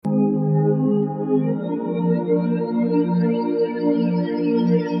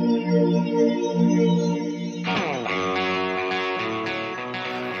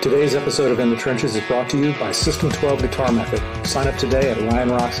Today's episode of In the Trenches is brought to you by System 12 Guitar Method. Sign up today at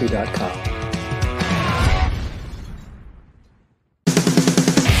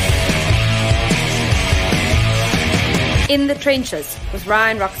ryanroxy.com. In the Trenches with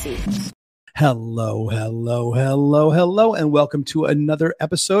Ryan Roxy. Hello, and welcome to another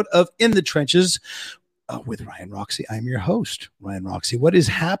episode of In the Trenches with Ryan Roxy. I'm your host, Ryan Roxy. What is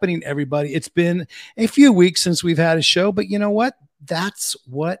happening, everybody? It's been a few weeks since we've had a show, but you know what? That's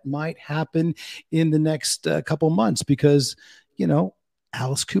what might happen in the next couple months because, you know,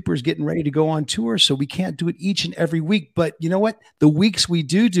 Alice Cooper is getting ready to go on tour, so we can't do it each and every week. But you know what? The weeks we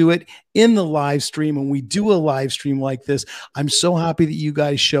do it in the live stream, and we do a live stream like this, I'm so happy that you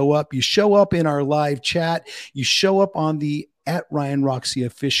guys show up. You show up in our live chat. You show up on the at Ryan Roxy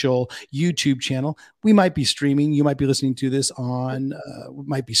official YouTube channel. We might be streaming. You might be listening to this on, it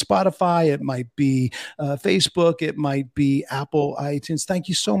might be Spotify. It might be Facebook. It might be Apple, iTunes. Thank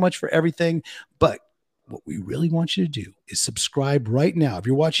you so much for everything. But what we really want you to do is subscribe right now. If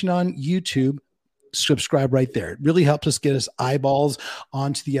you're watching on YouTube, subscribe right there. It really helps us get us eyeballs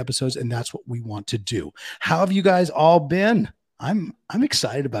onto the episodes, and that's what we want to do. How have you guys all been? I'm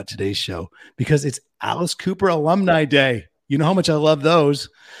excited about today's show because it's Alice Cooper Alumni Day. You know how much I love those.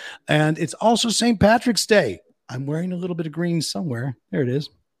 And it's also St. Patrick's Day. I'm wearing a little bit of green somewhere. There it is.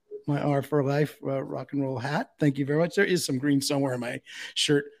 My R for Life rock and roll hat. Thank you very much. There is some green somewhere in my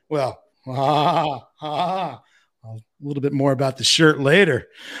shirt. Well, a little bit more about the shirt later.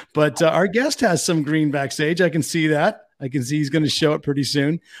 But our guest has some green backstage. I can see that. I can see he's going to show up pretty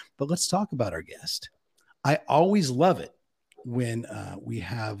soon. But let's talk about our guest. I always love it when we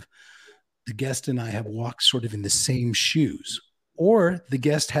have the guest and I have walked sort of in the same shoes, or the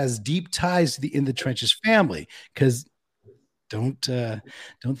guest has deep ties to the In the Trenches family, because don't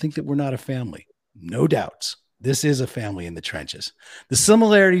think that we're not a family. No doubts. This is a family in the trenches. The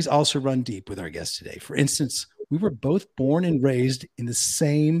similarities also run deep with our guest today. For instance, we were both born and raised in the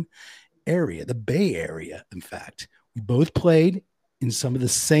same area, the Bay Area, in fact. We both played in some of the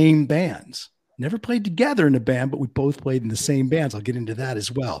same bands. Never played together in a band, but we both played in the same bands. I'll get into that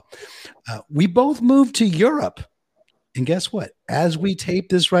as well. We both moved to Europe. And guess what? As we tape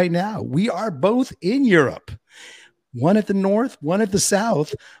this right now, we are both in Europe. One at the north, one at the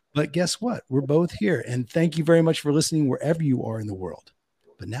south. But guess what? We're both here. And thank you very much for listening wherever you are in the world.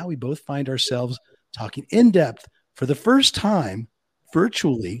 But now we both find ourselves talking in depth for the first time,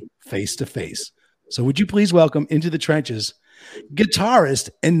 virtually, face to face. So would you please welcome into the trenches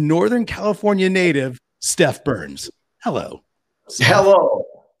guitarist and Northern California native, STEF Burns. Hello. Hello.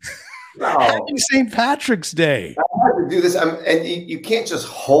 Happy St. Patrick's Day. I have to do this. And you can't just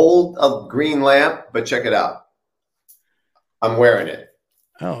hold a green lamp, but check it out. I'm wearing it.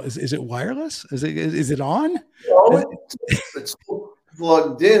 Oh, is it wireless? Is it on? No, it's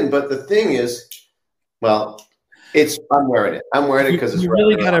plugged in, but the thing is, well, I'm wearing it. I'm wearing it because it's. You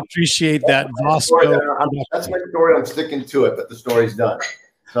really got to appreciate that VASCO. That's my story. I'm sticking to it, but the story's done.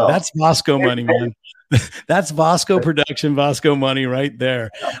 So. That's VASCO money, man. That's VASCO production, VASCO money right there.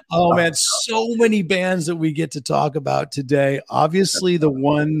 Oh, man, so many bands that we get to talk about today. Obviously, the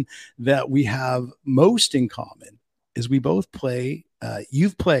one that we have most in common is we both play.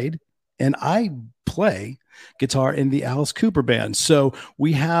 You've played, and I play guitar in the Alice Cooper band. So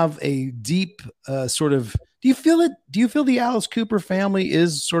we have a deep sort of. Do you feel it? Do you feel the Alice Cooper family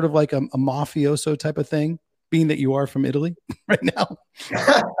is sort of like a mafioso type of thing, being that you are from Italy right now?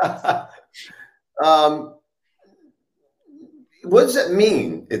 What does that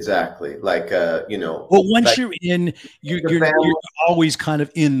mean exactly? Like, Well, once like you're in, you're always kind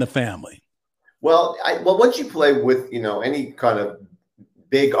of in the family. Well, once you play with, any kind of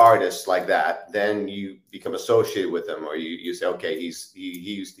big artist like that, then you become associated with them, or you say, okay, he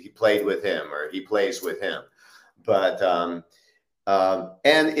played with him, or he plays with him. But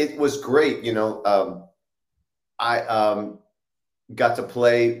and it was great, I got to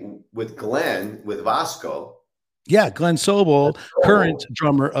play with Glenn with VASCO. Yeah, Glenn Sobel, current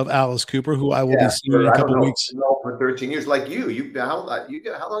drummer of Alice Cooper, who I will be seeing in a couple of weeks. For 13 years, like you. How long have you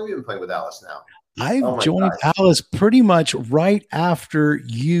been playing with Alice now? I've joined Alice pretty much right after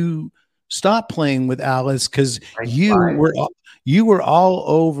you stopped playing with Alice, because you were all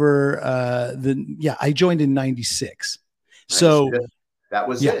over I joined in 96. So that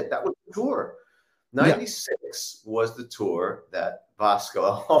was it. That was the tour. 96 was the tour that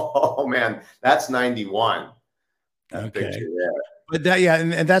VASCO. Oh man, that's 91. Okay. But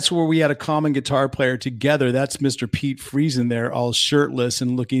and that's where we had a common guitar player together. That's Mr. Pete Friesen there, all shirtless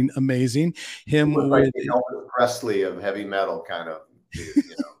and looking amazing. Him with like Elvis Presley of heavy metal, kind of.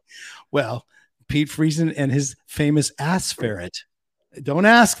 Well, Pete Friesen and his famous ass ferret. Don't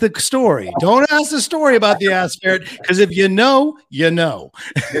ask the story. Don't ask the story about the ass ferret, because if you know, you know.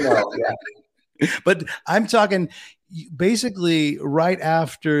 Yeah. But I'm talking basically right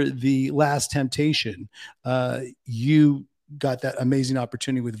after the Last Temptation, you got that amazing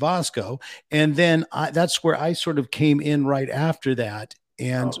opportunity with VASCO, and then that's where I sort of came in right after that.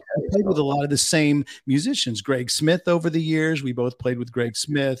 And we played with a lot of the same musicians. Greg Smith over the years. We both played with Greg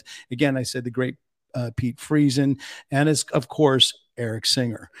Smith. Again, I said the great Pete Friesen, and as of course Eric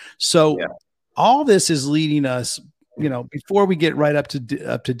Singer. So all this is leading us, before we get right up to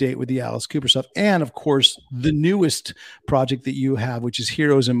date with the Alice Cooper stuff, and of course the newest project that you have, which is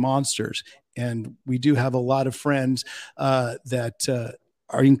Heroes and Monsters. And we do have a lot of friends that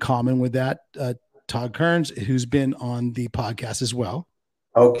are in common with that. Todd Kearns, who's been on the podcast as well.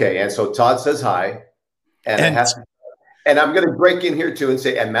 Okay, and so Todd says hi, and I'm going to break in here too and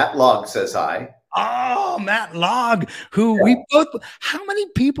say, and Matt Logg says hi. Oh, Matt Logg, who we both. How many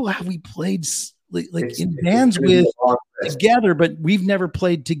people have we played in bands with together? But we've never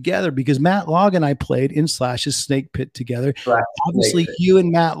played together because Matt Logg and I played in Slash's Snake Pit together. Obviously, you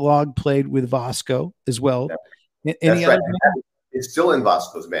and Matt Logg played with VASCO as well. Any other band? It's still in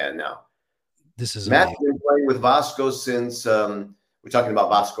VASCO's band now. This is Matt's been playing with VASCO since we're talking about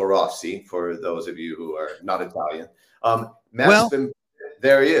Vasco Rossi for those of you who are not Italian.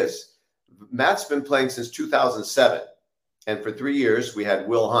 There he is. Matt's been playing since 2007. And for 3 years, we had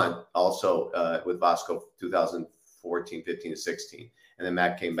Will Hunt also with Vasco 2014, 15, and 16. And then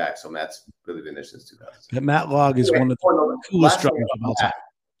Matt came back. So Matt's really been there since 2007. Matt Logg is one of the coolest drummers of all time.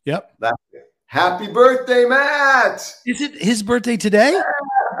 Yep. Happy birthday, Matt. Is it his birthday today?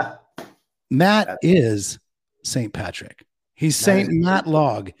 Yeah. Matt is St. Patrick. He's Saint Matt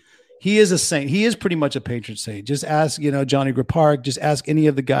Logg. He is a saint. He is pretty much a patron saint. Just ask, Johnny Grapark. Just ask any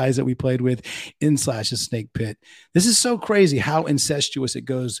of the guys that we played with in Slash's Snake Pit. This is so crazy how incestuous it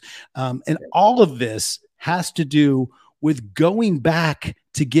goes. And all of this has to do with going back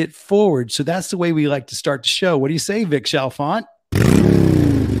to get forward. So that's the way we like to start the show. What do you say, Vic Chalfant?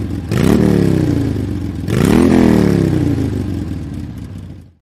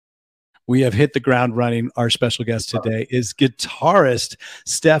 We have hit the ground running. Our special guest today is guitarist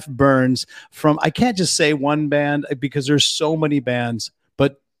STEF Burns from, I can't just say one band because there's so many bands,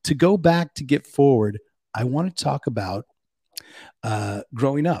 but to go back to get forward, I want to talk about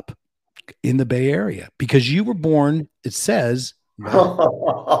growing up in the Bay Area, because you were born, it says.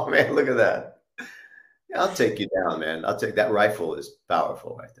 Oh, man, look at that. Yeah, I'll take you down, man. I'll take that. Rifle is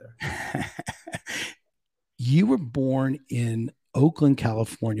powerful right there. You were born in Oakland,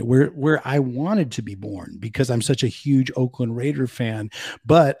 California, where I wanted to be born because I'm such a huge Oakland Raider fan,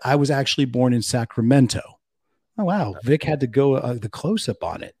 but I was actually born in Sacramento. Oh, wow. Vic had to go the close-up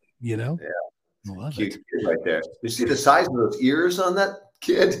on it, Yeah. I love Cute it. kid right there. You see the size of those ears on that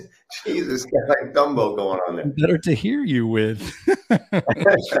kid? Jesus, got like Dumbo going on there. Better to hear you with.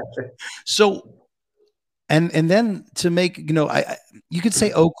 So, and then to make, you could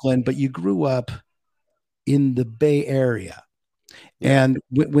say Oakland, but you grew up in the Bay Area. And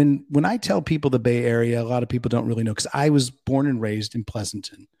when I tell people the Bay Area, a lot of people don't really know, because I was born and raised in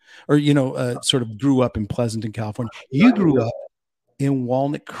Pleasanton, or, sort of grew up in Pleasanton, California. You grew up in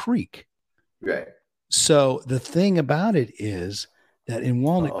Walnut Creek. Right. So the thing about it is that in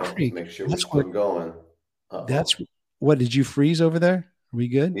Walnut Creek, make sure we're going. That's what, did you freeze over there? Are we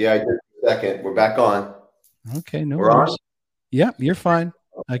good? Yeah, I did. Second. We're back on. Okay. No worries. Yeah, you're fine.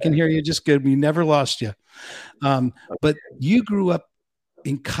 Okay. I can hear you just good. We never lost you. But you grew up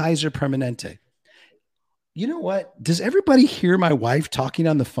in Kaiser Permanente. You know what? Does everybody hear my wife talking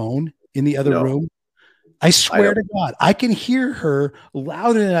on the phone in the other room? I swear to God, I can hear her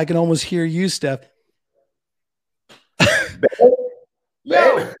louder than I can almost hear you, Steph.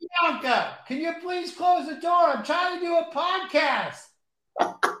 Yo, Bianca, can you please close the door? I'm trying to do a podcast.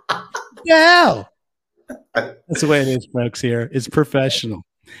 Yeah. That's the way it is, folks, here. It's professional.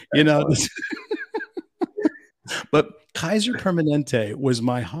 But Kaiser Permanente was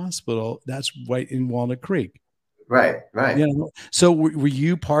my hospital. That's right in Walnut Creek. Right. So were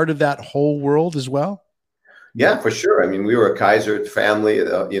you part of that whole world as well? Yeah, for sure. I mean, we were a Kaiser family,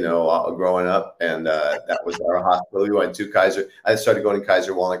 growing up, and that was our hospital. We went to Kaiser. I started going to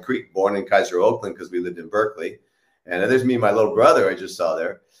Kaiser Walnut Creek, born in Kaiser Oakland because we lived in Berkeley. And there's me and my little brother I just saw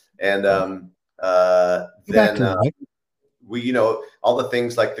there. And we, all the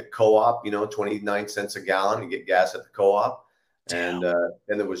things like the co-op, 29 cents a gallon, you get gas at the co-op. And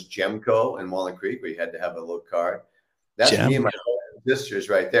then there was Gemco in Walnut Creek where you had to have a little card. That's me and my sisters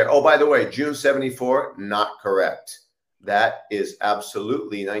right there. Oh, by the way, June 74, not correct. That is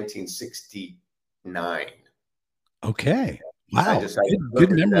absolutely 1969. Okay. Wow. I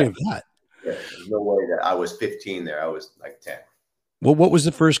Good memory of that. Yeah, there's no way that I was 15 there. I was like 10. Well, what was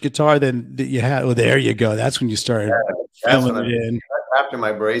the first guitar then that you had? Oh, there you go. That's when you started filling it in. After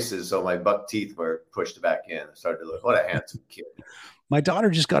my braces, so my buck teeth were pushed back in. I started to look, what a handsome kid. My daughter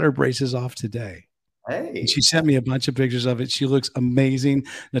just got her braces off today. Hey. And she sent me a bunch of pictures of it. She looks amazing.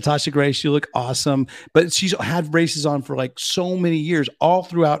 Natasha Gray, she look awesome. But she's had braces on for like so many years. All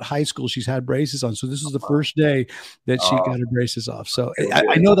throughout high school, she's had braces on. So this is the first day that she got her braces off. So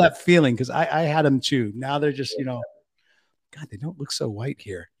I know that feeling because I had them too. Now they're just, you know, God, they don't look so white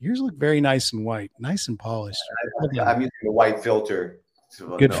here. Yours look very nice and white, nice and polished. I'm using a white filter.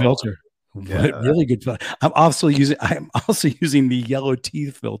 Good filter. Yeah. Really good. I'm also using the yellow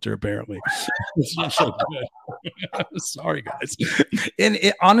teeth filter. Apparently, so sorry guys. And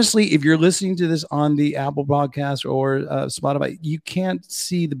honestly, if you're listening to this on the Apple Podcast or Spotify, you can't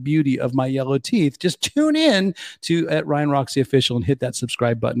see the beauty of my yellow teeth. Just tune in to at Ryan Roxy Official and hit that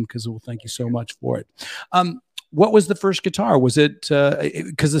subscribe button because we'll thank you so much for it. What was the first guitar? Was it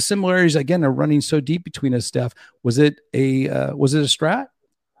because the similarities again are running so deep between us, Steph? Was it a Strat?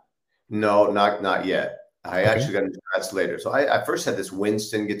 No, not yet. I actually got into Strats later. So I first had this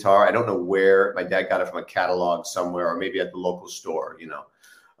Winston guitar. I don't know where. My dad got it from a catalog somewhere or maybe at the local store, you know.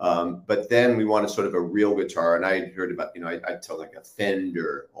 But then we wanted sort of a real guitar. And I heard about, you know, I'd tell like a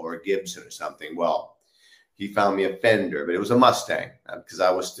Fender or a Gibson or something. Well, he found me a Fender, but it was a Mustang because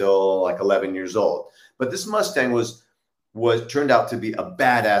I was still like 11 years old. But this Mustang was turned out to be a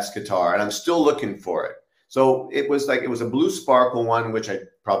badass guitar. And I'm still looking for it. So it was a blue sparkle one, which I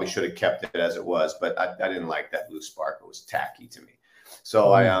probably should have kept it as it was, but I didn't like that blue sparkle. It was tacky to me.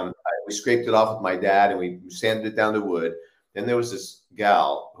 So we scraped it off with my dad and we sanded it down to wood. Then there was this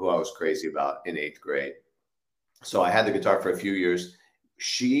gal who I was crazy about in 8th grade. So I had the guitar for a few years.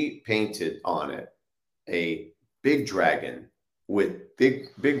 She painted on it a big dragon with big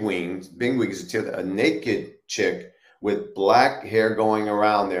wings, a naked chick with black hair going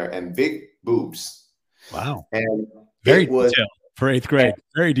around there and big boobs. Wow. And very detailed for 8th grade.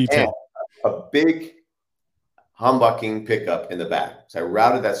 Very detailed. A big humbucking pickup in the back. So I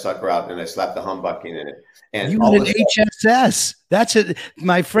routed that sucker out and I slapped the humbucking in it. And you had an HSS. That's it.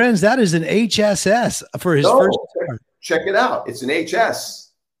 My friends, that is an HSS for his first guitar. Check it out. It's an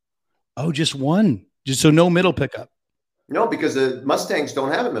HS. Oh, just one. So no middle pickup. No, because the Mustangs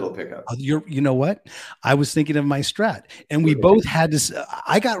don't have a middle pickup. You know what? I was thinking of my Strat, and we both had to.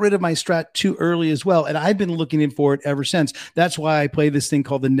 I got rid of my Strat too early as well, and I've been looking in for it ever since. That's why I play this thing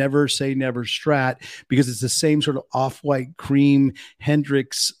called the Never Say Never Strat because it's the same sort of off-white cream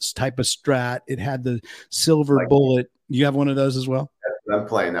Hendrix type of Strat. It had the silver bullet. You have one of those as well? That's what I'm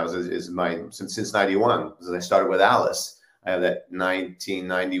playing. That was mine since '91. I started with Alice. I have that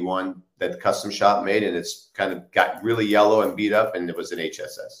 1991 that the custom shop made, and it's kind of got really yellow and beat up, and it was an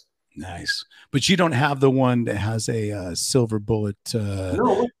HSS. Nice. But you don't have the one that has a silver bullet.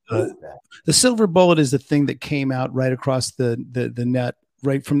 No, the silver bullet is the thing that came out right across the net,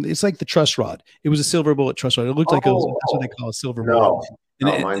 right from, it's like the truss rod. It was a silver bullet truss rod. It looked like that's what they call a silver bullet.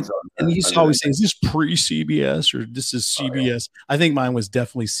 And he used to always say, is this pre-CBS or this is CBS? I think mine was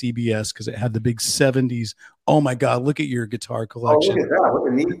definitely CBS because it had the big 70s. Oh my God, look at your guitar collection. Oh, look at that.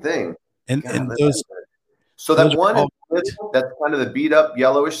 What a neat thing. And those. So that one, that's kind of the beat up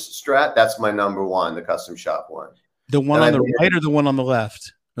yellowish Strat. That's my number one, the custom shop one. The one on the right or the one on the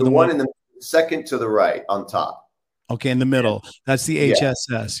left? The one in the second to the right on top. Okay, in the middle. That's the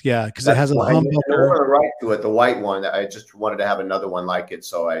HSS. Yeah, because it has a humbucker. On the right to it, the white one. I just wanted to have another one like it,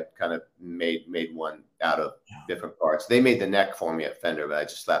 so I kind of made one out of different parts. They made the neck for me at Fender, but I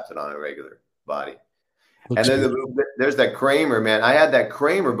just slapped it on a regular body. And then there's that Kramer, man. I had that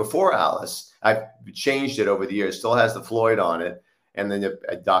Kramer before Alice. I've changed it over the years. Still has the Floyd on it, and then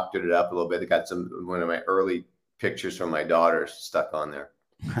I doctored it up a little bit. I got one of my early pictures from my daughter stuck on there.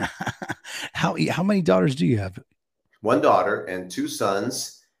 How many daughters do you have? One daughter and 2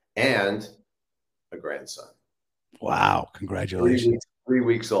 sons and a grandson. Wow. Congratulations. 3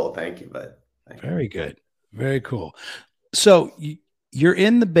 weeks old. Thank you, bud. Very good. Very cool. So you're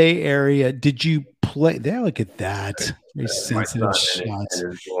in the Bay Area. Did you play there? Look at that. Very sensitive shots.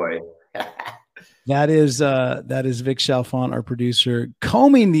 That is Vic Chalfant, our producer,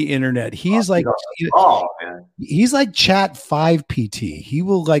 combing the internet. He's he's like Chat 5 PT. He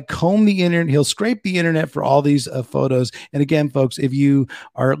will like comb the internet. He'll scrape the internet for all these photos. And again, folks, if you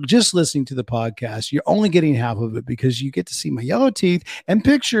are just listening to the podcast, you're only getting half of it because you get to see my yellow teeth and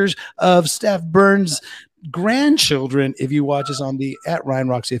pictures of Steph Burns' grandchildren if you watch us on the at Ryan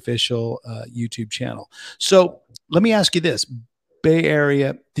Roxy Official YouTube channel. So let me ask you this. Bay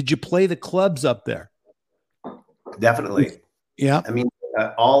Area, did you play the clubs up there? Definitely. Yeah. I mean,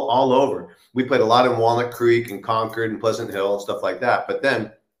 all over. We played a lot in Walnut Creek and Concord and Pleasant Hill and stuff like that. But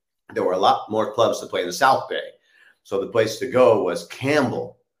then there were a lot more clubs to play in the South Bay. So the place to go was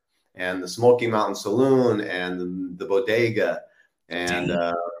Campbell and the Smoky Mountain Saloon and the Bodega and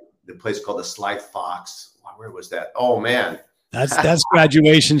the place called the Sly Fox. Where was that? Oh, man. That's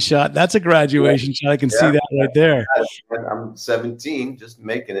graduation shot. That's a graduation shot. I can see that right there. I'm 17, just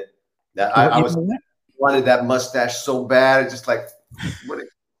making it. That I wanted that mustache so bad. It's just like when it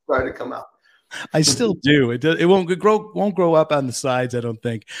started to come out. I still do. It won't grow up on the sides, I don't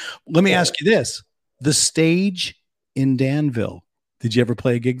think. Let me ask you this: the stage in Danville. Did you ever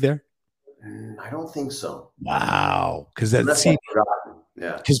play a gig there? I don't think so. Wow, because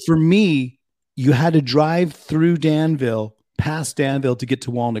because for me, you had to drive through Danville, past Danville to get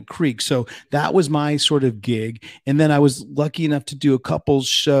to Walnut Creek. So that was my sort of gig. And then I was lucky enough to do a couple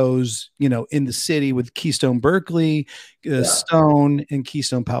shows, in the city with Keystone Berkeley, Stone, and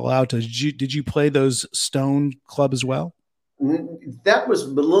Keystone Palo Alto. Did you play those Stone club as well? That was a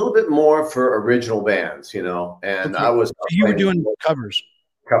little bit more for original bands, and okay. You were doing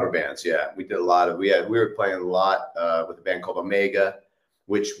cover bands. Yeah. We did a lot of, we were playing a lot with a band called Omega,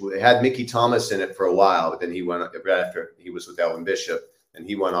 which had Mickey Thomas in it for a while, but then he went right after he was with Elvin Bishop and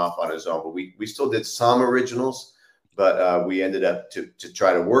he went off on his own. But we still did some originals, but we ended up to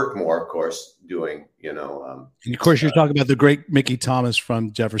try to work more, of course, doing, and of course, you're talking about the great Mickey Thomas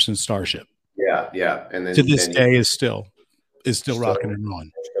from Jefferson Starship. Yeah. Yeah. And then to this day is still rocking and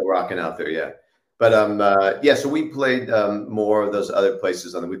rolling. Still rocking out there. Yeah. But so we played more of those other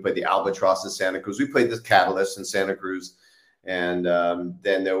places. We played the Albatross in Santa Cruz. We played the Catalyst in Santa Cruz. And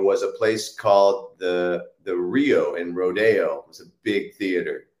then there was a place called the Rio in Rodeo. It was a big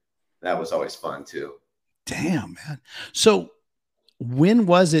theater. That was always fun too. Damn, man. So when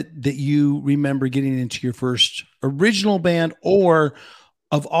was it that you remember getting into your first original band, or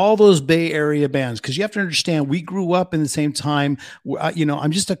of all those Bay Area bands? Because you have to understand, we grew up in the same time.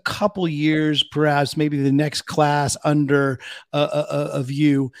 I'm just a couple years, perhaps maybe the next class under of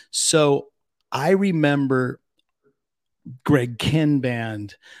you. So I remember Greg Kihn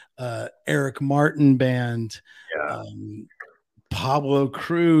band, Eric Martin band, Pablo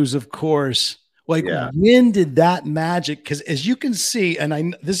Cruz, of course. When did that magic? Because as you can see,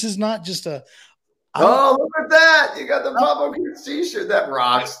 and this is not just a. Look at that! You got the Pablo Cruz t-shirt. That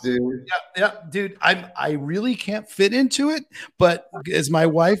rocks, dude. Yeah, dude. I really can't fit into it, but as my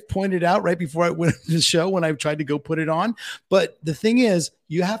wife pointed out right before I went to the show, when I tried to go put it on. But the thing is,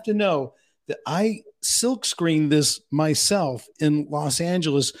 you have to know that I silk screened this myself in Los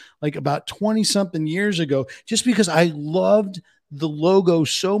Angeles like about 20 something years ago, just because I loved the logo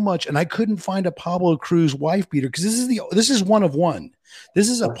so much, and I couldn't find a Pablo Cruz wife beater, because this is one of one. This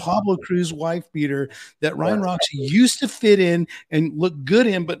is a Pablo Cruz wife beater that Ryan Roxy used to fit in and look good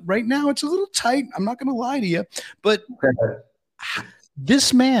in, but right now it's a little tight. I'm not going to lie to you, but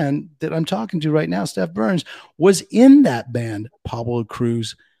this man that I'm talking to right now, Steph Burns, was in that band, Pablo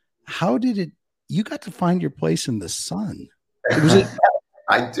Cruz. How did you got to find your place in the sun?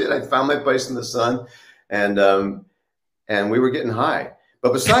 I did. I found my place in the sun, and we were getting high.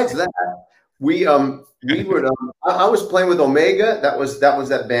 But besides that, we were. I was playing with Omega. That was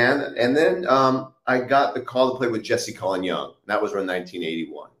that band, and then I got the call to play with Jesse Colin Young. That was around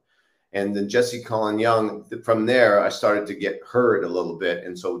 1981, and then Jesse Colin Young. From there, I started to get heard a little bit,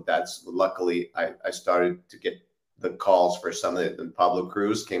 and so that's luckily I started to get the calls for some of it. And Pablo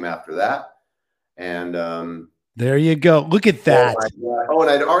Cruz came after that, and there you go. Look at that. Oh, and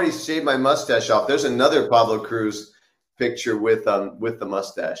I'd already shaved my mustache off. There's another Pablo Cruz picture with the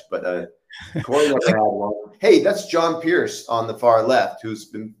mustache, but Corey never had one. Hey, that's John Pierce on the far left,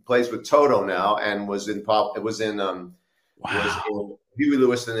 plays with Toto now, and was in Huey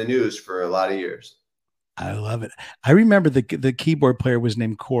Lewis and the News for a lot of years. I love it. I remember the keyboard player was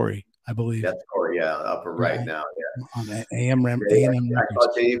named Corey, I believe. That's Corey, yeah, upper right now. Yeah. On AM I saw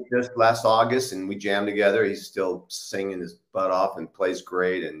Dave just last August, and we jammed together. He's still singing his butt off and plays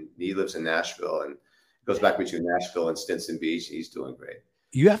great, and he lives in Nashville and goes back between Nashville and Stinson Beach. He's doing great.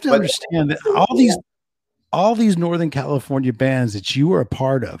 You have to understand that all these Northern California bands that you were a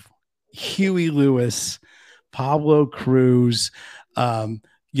part of, Huey Lewis, Pablo Cruz, Friends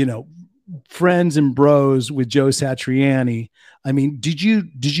and Bros with Joe Satriani. I mean, did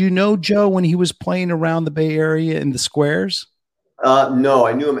you know Joe when he was playing around the Bay Area in the squares? No,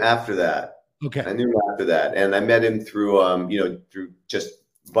 I knew him after that. Okay. I knew him after that. And I met him through through just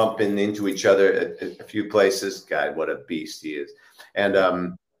bumping into each other at a few places. God, what a beast he is. And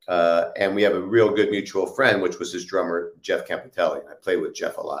we have a real good mutual friend, which was his drummer, Jeff Campitelli. I played with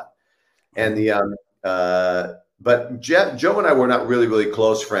Jeff a lot. And but Joe and I were not really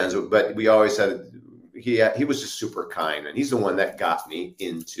close friends, but we always had. He was just super kind, and he's the one that got me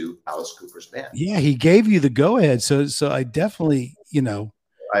into Alice Cooper's band. Yeah, he gave you the go ahead. So I definitely,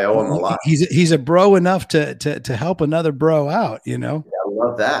 I owe him a lot. He's a bro enough to help another bro out. Yeah, I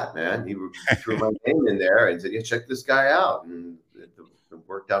love that, man. He threw my name in there and said, "Yeah, check this guy out," and it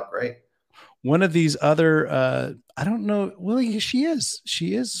worked out great. One of these other, I don't know. Well, she is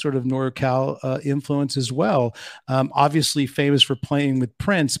sort of NorCal influence as well. Obviously famous for playing with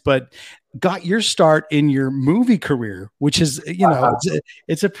Prince, but got your start in your movie career, which is,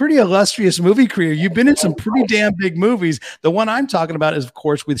 it's a pretty illustrious movie career. You've been in some pretty damn big movies. The one I'm talking about is, of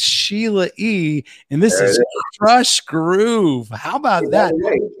course, with Sheila E., and this is Crush Groove. How about that?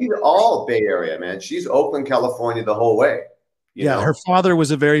 She's all Bay Area, man. She's Oakland, California, the whole way. You know? Her father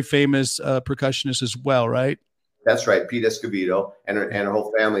was a very famous percussionist as well, right? That's right, Pete Escobedo, and her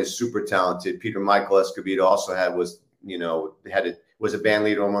whole family is super talented. Peter Michael Escobedo also was a band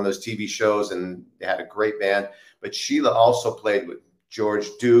leader on one of those TV shows, and they had a great band. But Sheila also played with George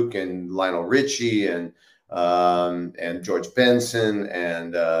Duke and Lionel Richie and George Benson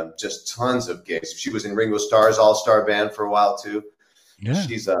and just tons of gigs. She was in Ringo Starr's all-star band for a while too. Yeah,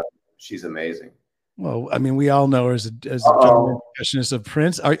 she's amazing. Well, I mean, we all know her as a percussionist of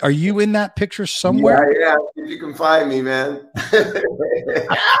Prince. Are you in that picture somewhere? Yeah, if you can find me, man.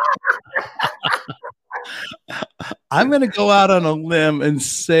 I'm going to go out on a limb and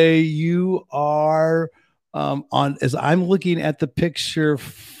say you are as I'm looking at the picture,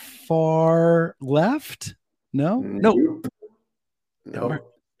 far left. No.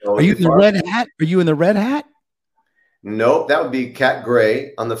 Are you in the red hat? Are you in the red hat? Nope, that would be Cat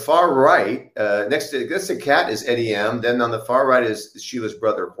Gray. On the far right, next to Cat is Eddie M. Then on the far right is Sheila's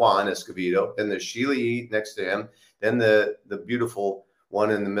brother Juan Escobedo. Then there's Sheila E. next to him. Then the beautiful one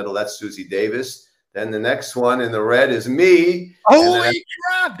in the middle, that's Susie Davis. Then the next one in the red is me. Holy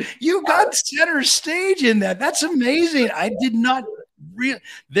crap! You got center stage in that. That's amazing. I did not.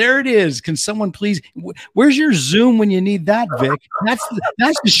 There it is. Can someone please? Where's your zoom when you need that, Vic? That's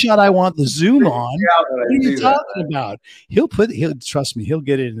the shot I want the zoom on. What are you talking about? He'll trust me. He'll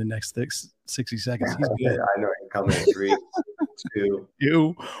get it in the next 60 seconds. He's good. I know. Coming in 3,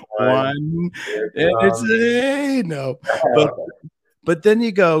 2, 1. But then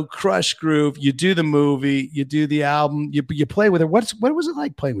you go Crush Groove. You do the movie. You do the album. You play with her. What was it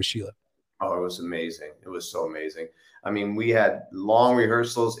like playing with Sheila? Oh, it was amazing. It was so amazing. I mean, we had long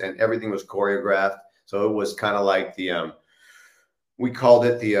rehearsals and everything was choreographed. So it was kind of like we called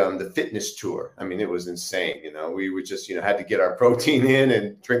it the fitness tour. I mean, it was insane. We would just, had to get our protein in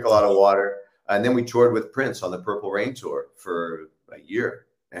and drink a lot of water. And then we toured with Prince on the Purple Rain tour for a year.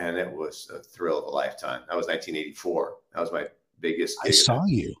 And it was a thrill of a lifetime. That was 1984. That was my biggest gig. I saw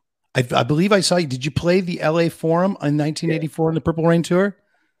you. I believe I saw you. Did you play the LA Forum in 1984 on the Purple Rain tour?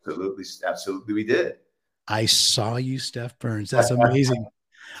 Absolutely, we did. I saw you, Steph Burns. That's amazing.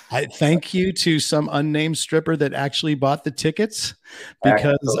 I thank you to some unnamed stripper that actually bought the tickets,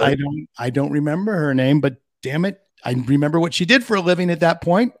 because I don't remember her name, but damn it, I remember what she did for a living at that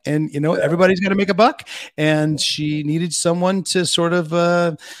point. And everybody's got to make a buck, and she needed someone to sort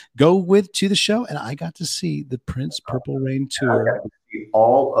of go with to the show, and I got to see the Prince Purple Rain tour.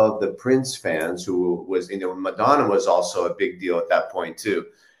 All of the Prince fans who was, Madonna was also a big deal at that point too,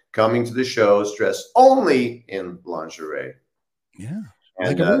 coming to the shows dressed only in lingerie. Yeah.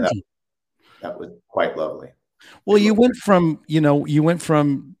 And that was quite lovely. Well, you went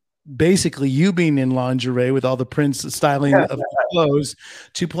from basically you being in lingerie with all the Prince styling of the clothes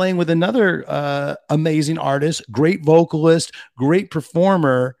to playing with another amazing artist, great vocalist, great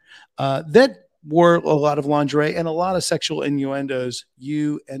performer that wore a lot of lingerie and a lot of sexual innuendos.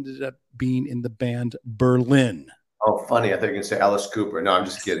 You ended up being in the band Berlin. Oh, funny. I thought you were going to say Alice Cooper. No, I'm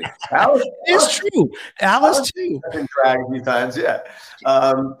just kidding. Alice is true. Alice too. I've been dragged a few times. Yeah.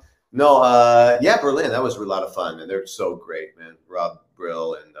 Berlin. That was a lot of fun. And they're so great, man. Rob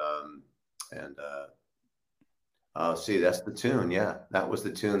Brill see, that's the tune. Yeah. That was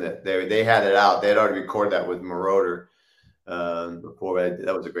the tune that they had it out. They had already recorded that with Marauder before.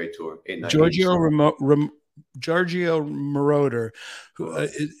 That was a great tour. Giorgio Moroder, who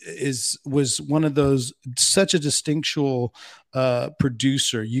was one of those, such a distinctual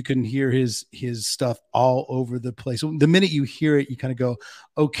producer. You can hear his stuff all over the place. The minute you hear it, you kind of go,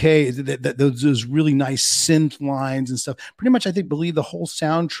 okay, those really nice synth lines and stuff. Pretty much, I believe the whole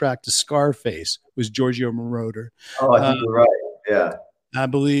soundtrack to Scarface was Giorgio Moroder. Oh, I think you're right. Yeah. I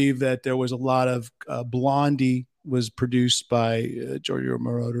believe that there was a lot of Blondie was produced by Giorgio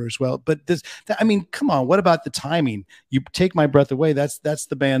Moroder as well. But I mean, come on, what about the timing? You Take My Breath Away. That's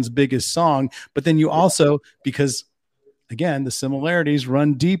the band's biggest song. But then you also, because again, the similarities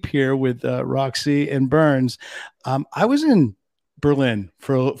run deep here with Roxy and Burns. I was in Berlin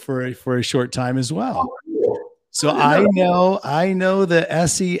for a short time as well. So I know the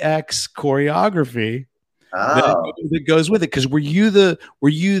SEX choreography that goes with it. Because were you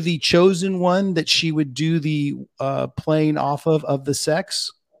the chosen one that she would do the playing off of the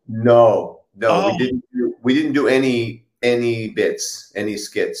sex? No, we didn't do any bits, any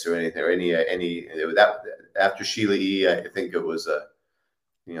skits or anything, or any that after Sheila E. I think it was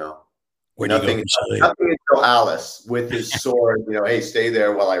nothing until Alice with his sword. Hey, stay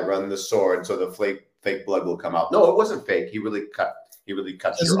there while I run the sword, so the fake blood will come out. No, it wasn't fake. He really cuts your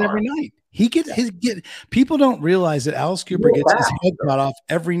arm every night. He gets people don't realize that Alice Cooper gets his head cut off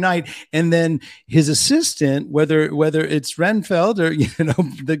every night, and then his assistant, whether it's Renfeld or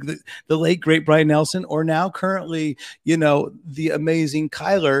the late great Brian Nelson, or now currently the amazing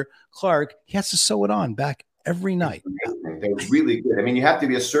Kyler Clark, he has to sew it on back every night. They're really good. I mean, you have to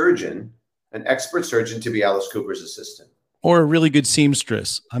be a surgeon, an expert surgeon, to be Alice Cooper's assistant, or a really good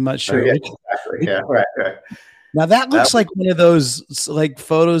seamstress. I'm not sure. Exactly. Yeah, right. Now that looks like one of those like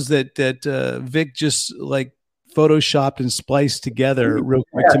photos that Vic just like photoshopped and spliced together real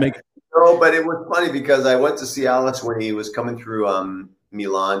quick to make. No, but it was funny because I went to see Alice when he was coming through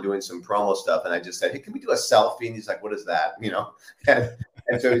Milan doing some promo stuff, and I just said, "Hey, can we do a selfie?" And he's like, "What is that?"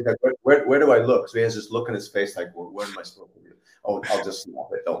 And so he's like, "Where do I look?" So he has this look in his face, like, "What am I supposed to do?" Oh, I'll just snap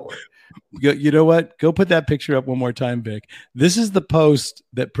it. Don't worry. You know what? Go put that picture up one more time, Vic. This is the post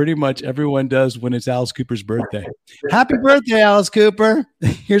that pretty much everyone does when it's Alice Cooper's birthday. Happy birthday, Alice Cooper.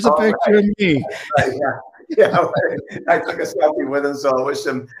 Here's a picture of me. Right, yeah. I took a selfie with him, so I wish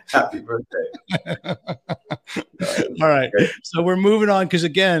him happy birthday. All right. So we're moving on because,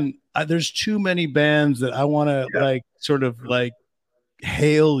 again, there's too many bands that I want to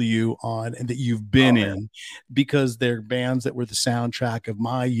hail you on and that you've been in, because they're bands that were the soundtrack of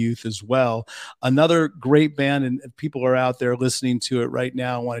my youth as well. Another great band, and people are out there listening to it right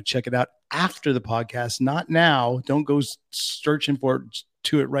now, want to check it out after the podcast, not now. Don't go searching for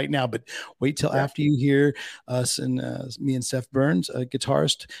it right now, but wait till after you hear us and me and STEF Burns, a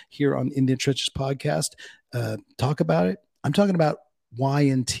guitarist here on In the Trenches podcast, talk about it. I'm talking about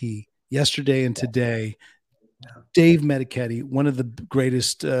Y&T, Yesterday and Today. Dave Medichetti, one of the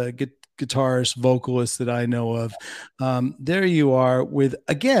greatest guitarist vocalists that I know of. There you are with,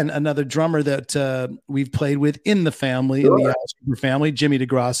 again, another drummer that we've played with in the family, in the Alice Cooper family, Jimmy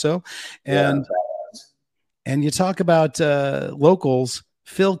DeGrasso. And you talk about locals,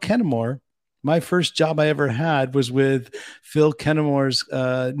 Phil Kennemore. My first job I ever had was with Phil Kennemore's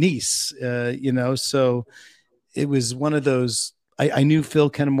niece, so it was one of those. I knew Phil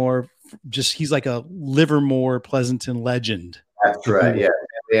Kennemore. He's like a Livermore Pleasanton legend. That's right. Yeah.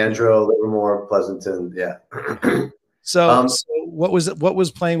 Andrew, Livermore, Pleasanton. Yeah. So what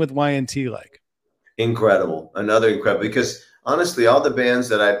was playing with Y&T like? Incredible. Another incredible, because honestly, all the bands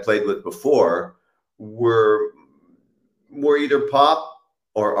that I played with before were either pop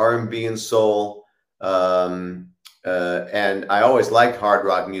or R&B and soul. And I always liked hard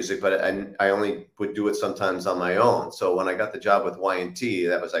rock music, but I only would do it sometimes on my own. So when I got the job with Y&T,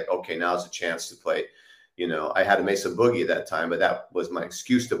 that was like, okay, now's a chance to play. I had a Mesa Boogie at that time, but that was my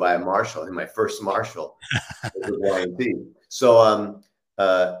excuse to buy a Marshall, and my first Marshall was Y&T. So,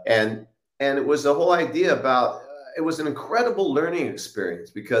 and it was the whole idea about, it was an incredible learning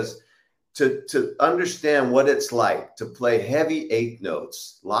experience, because to understand what it's like to play heavy eighth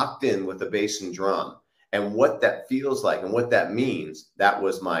notes locked in with a bass and drum, and what that feels like and what that means, that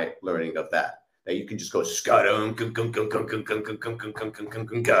was my learning of that. That you can just go and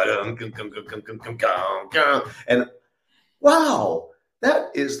wow, that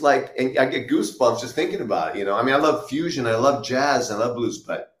is like, and I get goosebumps just thinking about it. I mean, I love fusion, I love jazz, I love blues,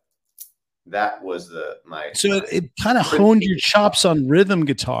 but that was so it kind of honed your chops on rhythm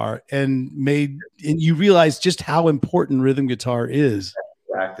guitar and you realized just how important rhythm guitar is.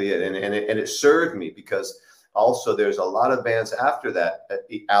 Exactly it. And it served me, because also there's a lot of bands after that,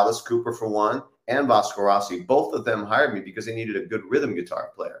 Alice Cooper for one, and VASCO Rossi, both of them hired me because they needed a good rhythm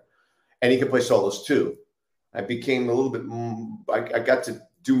guitar player, and he could play solos too. I became a little bit, I got to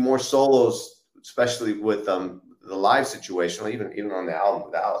do more solos, especially with the live situation, even on the album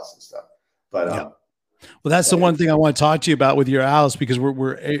with Alice and stuff. But well, that's the one thing I want to talk to you about with your Alice, because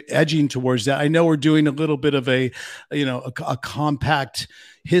we're edging towards that. I know we're doing a little bit of a compact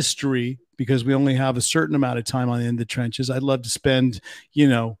history, because we only have a certain amount of time on In the Trenches. I'd love to spend,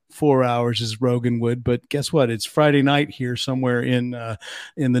 4 hours as Rogan would, but guess what? It's Friday night here somewhere in the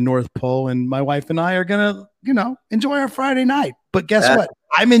North Pole, and my wife and I are gonna, enjoy our Friday night. But guess what?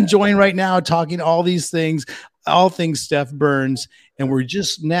 I'm enjoying right now talking all these things, all things Steph Burns, and we're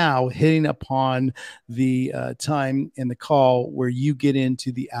just now hitting upon the time and the call where you get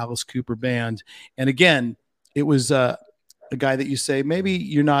into the Alice Cooper band. And again, it was a guy that you say maybe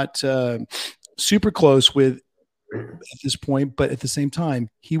you're not super close with at this point, but at the same time,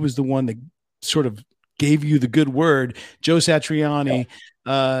 he was the one that sort of gave you the good word. Joe Satriani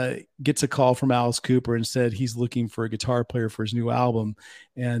gets a call from Alice Cooper and said he's looking for a guitar player for his new album.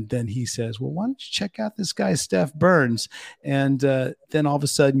 And then he says, well, why don't you check out this guy, Steph Burns? And then all of a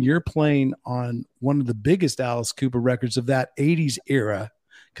sudden you're playing on one of the biggest Alice Cooper records of that 80s era.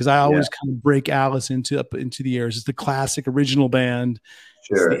 Because I always kind of break Alice up into the eras. It's the classic original band.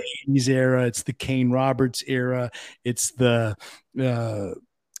 Sure. It's the 80s era. It's the Kane Roberts era. It's the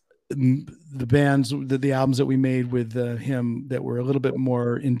bands, the albums that we made with him that were a little bit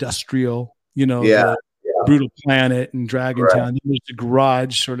more industrial, the Brutal Planet and Dragon Town. Right. There's the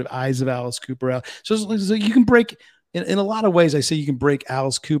Garage, sort of Eyes of Alice Cooper out. So you can break, in a lot of ways, I say you can break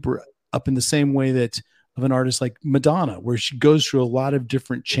Alice Cooper up in the same way that of an artist like Madonna, where she goes through a lot of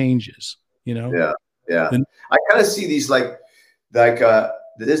different changes, Yeah. I kind of see these like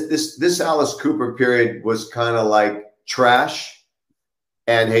this Alice Cooper period was kind of like Trash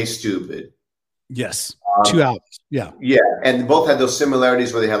and Hey Stupid. Yes. 2 albums. Yeah. Yeah. And both had those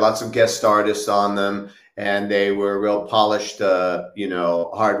similarities where they had lots of guest artists on them and they were real polished,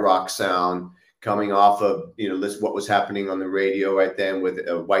 hard rock sound coming off of, what was happening on the radio right then with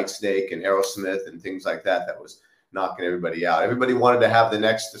Whitesnake and Aerosmith and things like that. That was knocking everybody out. Everybody wanted to have the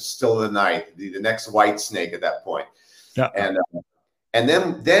next Still of the Night, the next Whitesnake at that point. Yeah. And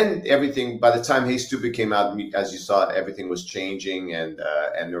then everything, by the time Hey Stupid came out, as you saw, everything was changing and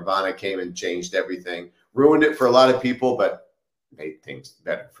Nirvana came and changed everything, ruined it for a lot of people, but made things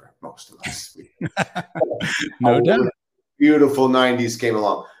better for most of us. No doubt. Beautiful 90s came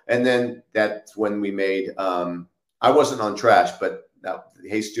along. And then that's when we made, I wasn't on Trash, but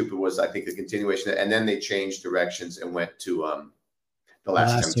Hey Stupid was, I think, the continuation. And then they changed directions and went to The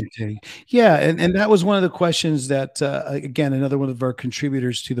Last Temptation. Yeah. And that was one of the questions that, again, another one of our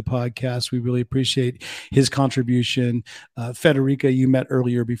contributors to the podcast. We really appreciate his contribution. Federica, you met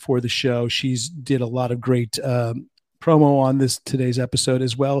earlier before the show. She's did a lot of great promo on today's episode,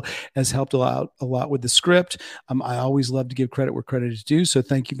 as well as helped a lot with the script. I always love to give credit where credit is due. So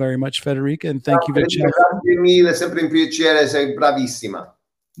thank you very much, Federica. And thank you, Vincenzo. Sempre un piacere, sei bravissima.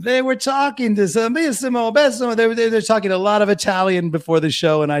 They were talking to they're talking a lot of Italian before the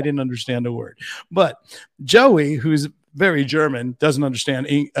show, and I didn't understand a word. But Joey, who's very German, doesn't understand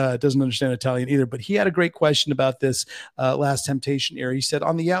Italian either. But he had a great question about this Last Temptation era. He said,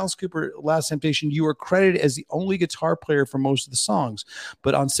 on the Alice Cooper Last Temptation, you were credited as the only guitar player for most of the songs,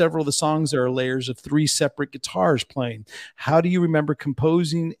 but on several of the songs there are layers of 3 separate guitars playing. How do you remember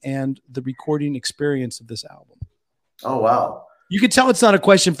composing and the recording experience of this album? Oh wow. You can tell it's not a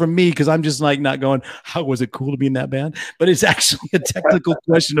question from me because I'm just like not going, how was it cool to be in that band? But it's actually a technical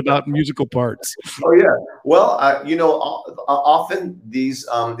question about musical parts. Oh yeah. Well, often these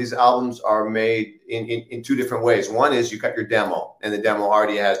albums are made in 2 different ways. One is you got your demo, and the demo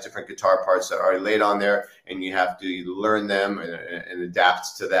already has different guitar parts that are already laid on there, and you have to learn them and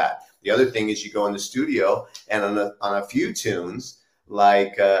adapt to that. The other thing is you go in the studio, and on a few tunes,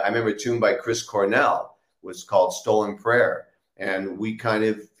 like I remember a tune by Chris Cornell was called "Stolen Prayer." And we kind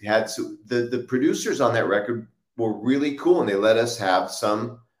of had the producers on that record were really cool, and they let us have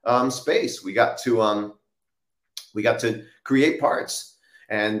some space. We got to create parts,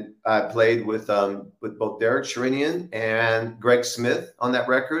 and I played with both Derek Sherinian and Greg Smith on that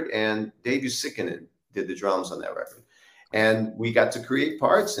record, and Dave Usikinen did the drums on that record. And we got to create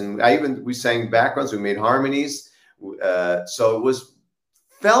parts, and we sang backgrounds, we made harmonies. So it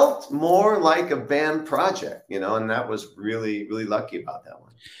felt more like a band project, and that was really, really lucky about that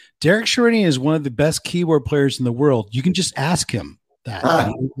one. Derek Sherinian is one of the best keyboard players in the world. You can just ask him that.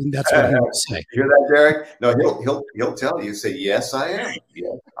 That's what he would say. You hear that, Derek? No, he'll tell you. Say, yes, I am.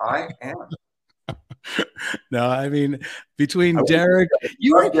 Yes, I am. No, I mean, between Derek,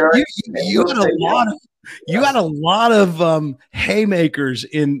 you had a lot of haymakers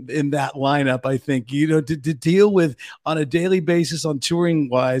in that lineup. I think to deal with on a daily basis on touring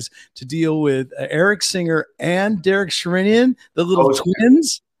wise, to deal with Eric Singer and Derek Sherinian, the little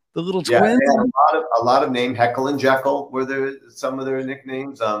twins. The little twins. A lot of name. Heckle and Jekyll were some of their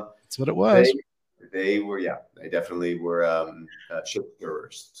nicknames. That's what it was. they definitely were ship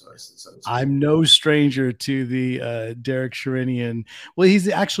stirrers. So I'm no stranger to the Derek Sherinian. Well, he's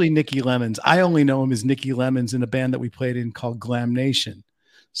actually Nicky Lemons. I only know him as Nicky Lemons in a band that we played in called Glam Nation.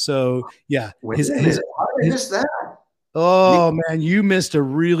 So yeah, how did I miss that? Oh man, you missed a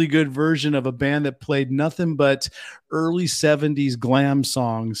really good version of a band that played nothing but early 70s glam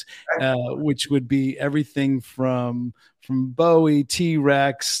songs, which would be everything from Bowie,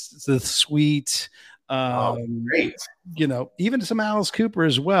 T-Rex, The Sweet, Great. Even some Alice Cooper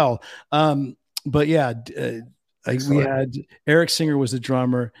as well. But yeah, we had Eric Singer was the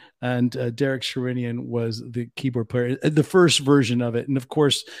drummer, and Derek Sherinian was the keyboard player, the first version of it. And of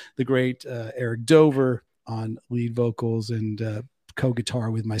course, the great Eric Dover on lead vocals and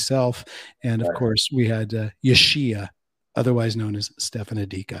co-guitar with myself. And of course, we had Yashia, otherwise known as Stefan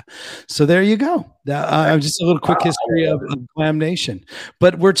Adika. So there you go. Just a little quick history of Glam Nation.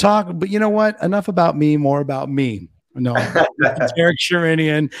 But you know what? Enough about me, more about me. No, it's Derek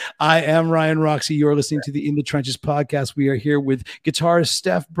Sherinian. I am Ryan Roxy. You're listening to the In the Trenches podcast. We are here with guitarist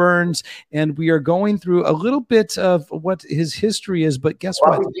Stef Burns, and we are going through a little bit of what his history is. But guess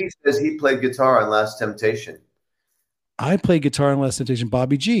what? Bobby G says he played guitar on Last Temptation. I played guitar on Last Temptation.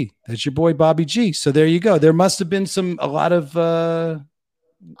 Bobby G. That's your boy, Bobby G. So there you go. There must have been a lot of.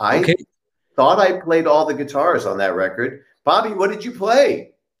 I thought I played all the guitars on that record. Bobby, what did you play?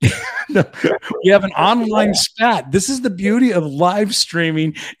 No, we have an online spat. This is the beauty of live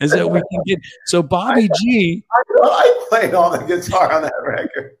streaming, is that we can get. So Bobby G. I played all the guitar on that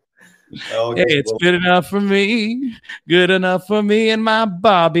record. Okay, hey, it's good enough for me. Good enough for me and my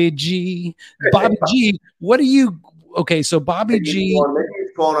Bobby G. Bobby G, what are you? Okay, so Bobby G. Maybe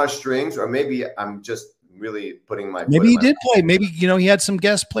he's pulling our strings, or maybe I'm just really putting my. Maybe he did play. Maybe he had some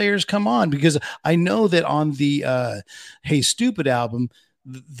guest players come on, because I know that on the Hey Stupid album,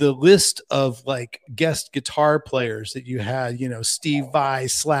 the list of like guest guitar players that you had, Steve Vai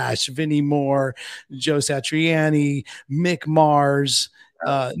 / Vinnie Moore, Joe Satriani, Mick Mars,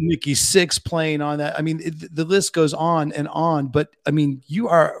 Nikki Sixx playing on that. I mean, the list goes on and on, but I mean,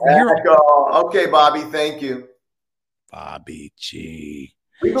 you're okay, Bobby. Thank you, Bobby G.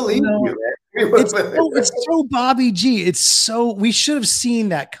 We believe you, man. It's so Bobby G. We should have seen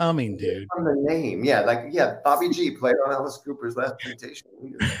that coming, dude. From the name, Bobby G played on Alice Cooper's Last Temptation.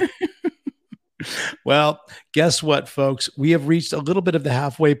 Well, guess what, folks? We have reached a little bit of the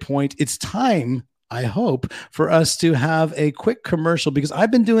halfway point. It's time, I hope, for us to have a quick commercial, because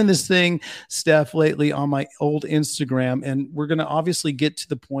I've been doing this thing, Steph, lately on my old Instagram, and we're going to obviously get to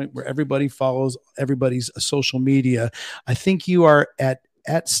the point where everybody follows everybody's social media. I think you are at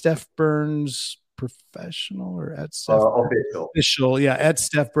Stef Burns Professional or at Stef Official. Yeah, at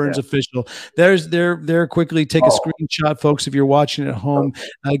Stef Burns Official. There quickly take a screenshot, folks, if you're watching at home.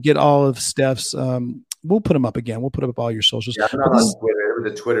 Get all of Stef's. We'll put them up again. We'll put up all your socials. Yeah, I'm not on Twitter. There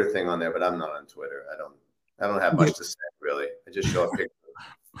was a Twitter thing on there, but I'm not on Twitter. I don't have much to say, really. I just show a picture.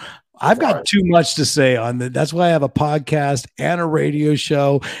 I've got too much to say on that. That's why I have a podcast and a radio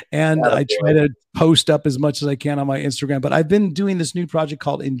show, and I try to post up as much as I can on my Instagram. But I've been doing this new project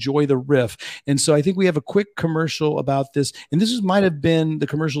called Enjoy the Riff. And so I think we have a quick commercial about this. And might have been the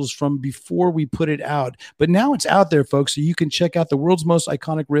commercials from before we put it out. But now it's out there, folks. So you can check out the world's most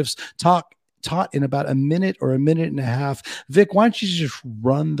iconic riffs taught in about a minute or a minute and a half. Vic, why don't you just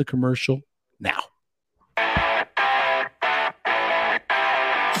run the commercial now?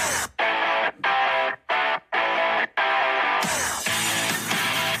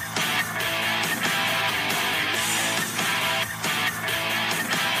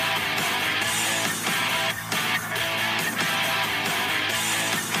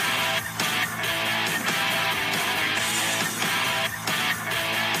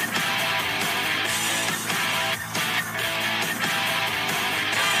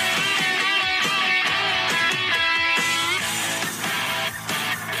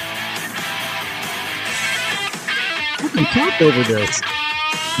 Talk over this.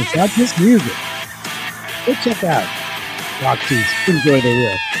 It's not just music. Go check out Roxy's Enjoy the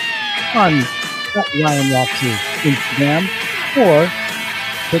Riff on Ryan Roxy Instagram or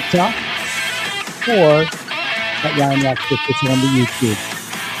TikTok or at Ryan Roxy Official on the YouTube.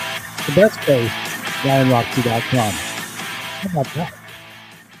 The best place, RyanRoxy.com. How about that?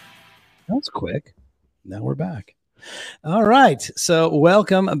 That was quick. Now we're back. All right. So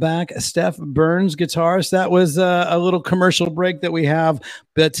welcome back, Stef Burns, guitarist. That was a little commercial break that we have,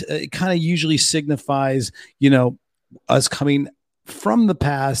 but it kind of usually signifies, us coming from the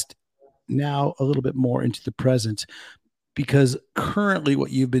past now a little bit more into the present, because currently what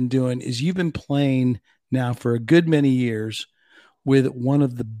you've been doing is you've been playing now for a good many years with one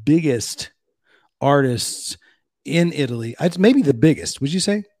of the biggest artists in Italy. It's maybe the biggest, would you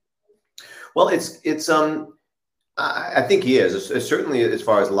say? Well, I think he is. It's certainly as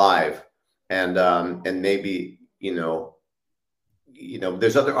far as live, and maybe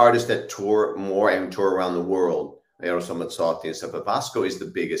there's other artists that tour more and tour around the world. Some Mazzotti and stuff, but VASCO is the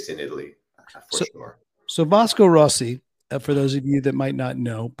biggest in Italy for sure. So VASCO ROSSI, for those of you that might not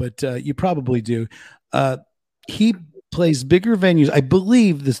know, but you probably do, he plays bigger venues. I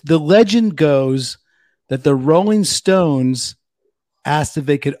believe the legend goes that the Rolling Stones asked if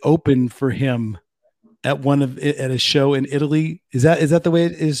they could open for him at a show in Italy. Is that the way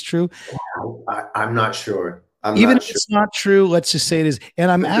it is true? I'm not sure. Even if it's not true, let's just say it is.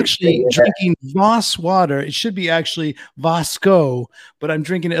 And I'm actually drinking Voss water. It should be actually VASCO, but I'm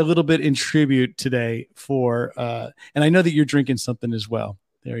drinking it a little bit in tribute today and I know that you're drinking something as well.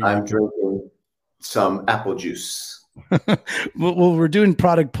 I'm drinking some apple juice. Well, we're doing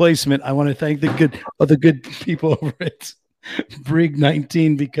product placement. I want to thank the good people over at Brig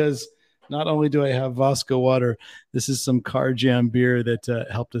 19, because not only do I have VASCO water, this is some Car Jam beer that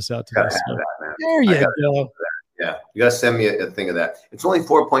helped us out today. There you go. Yeah, you got to send me a thing of that. It's only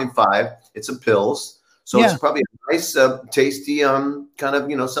 4.5. It's a pills, so it's probably a nice, tasty, kind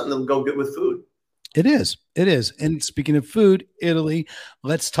of something that'll go good with food. It is. And speaking of food, Italy,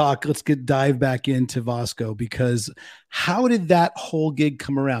 let's dive back into VASCO, because how did that whole gig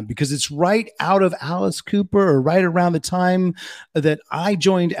come around? Because it's right out of Alice Cooper, or right around the time that I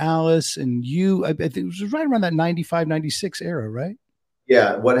joined Alice, and I think it was right around that 95, 96 era, right?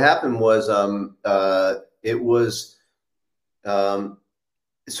 Yeah. What happened was, it was, so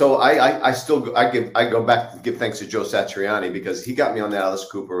I go back to give thanks to Joe Satriani, because he got me on the Alice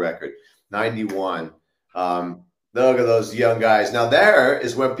Cooper record, 91. Look at those young guys. Now there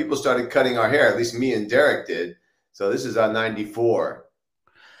is when people started cutting our hair, at least me and Derek did. So this is on 94.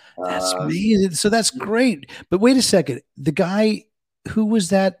 That's amazing. So that's great. But wait a second. The guy who was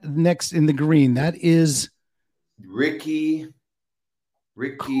that next in the green, that is Ricky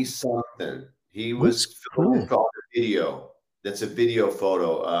something. He was filming called a video. That's a video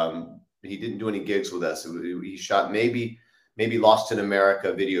photo. He didn't do any gigs with us. He shot maybe Lost in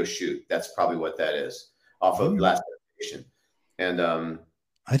America video shoot. That's probably what that is, off of Last Destination. And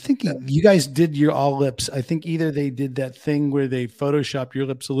I think you guys did your all lips. I think either they did that thing where they photoshopped your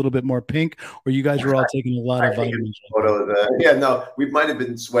lips a little bit more pink, or you guys were all taking a lot of vitamins. We might have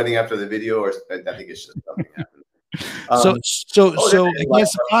been sweating after the video, or I think it's just something happened. So I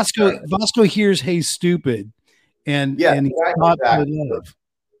guess VASCO hears "Hey Stupid," and he's not in love.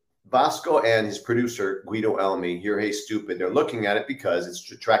 VASCO and his producer Guido Elmi hear "Hey Stupid." They're looking at it because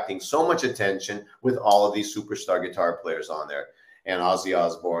it's attracting so much attention with all of these superstar guitar players on there, and Ozzy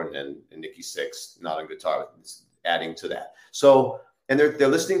Osbourne and Nikki Sixx, not on guitar, adding to that. So, and they're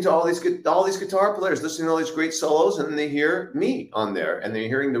listening to all these guitar players, listening to all these great solos, and then they hear me on there, and they're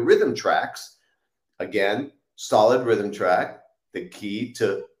hearing the rhythm tracks. Again, solid rhythm track. The key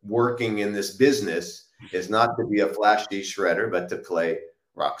to working in this business is not to be a flashy shredder, but to play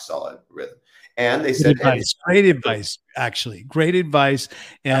rock solid rhythm. And they said, great advice, actually. Great advice.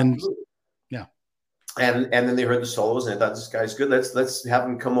 And absolutely. Yeah. And then they heard the solos and I thought, this guy's good. Let's have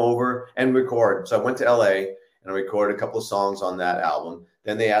him come over and record. So I went to LA and I recorded a couple of songs on that album.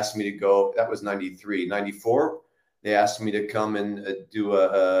 Then they asked me to go, that was 93, 94. They asked me to come and do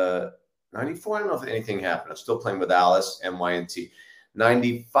a 94. I don't know if anything happened. I was still playing with Alice, MYNT.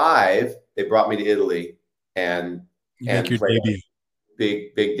 95, they brought me to Italy and played a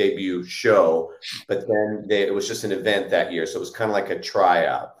big debut show. But then it was just an event that year. So it was kind of like a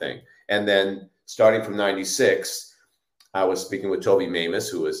tryout thing. And then starting from 96, I was speaking with Toby Mamis,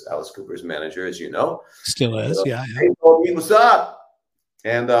 who was Alice Cooper's manager, as you know. Still is, so, yeah. Hey, Toby, what's up?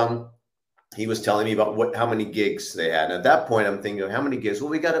 And he was telling me about how many gigs they had. And at that point, I'm thinking, how many gigs?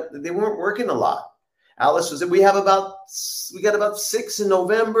 Well, they weren't working a lot. Alice was, we got about 6 in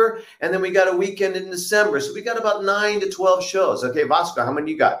November, and then we got a weekend in December. So we got about 9 to 12 shows. Okay, VASCO, how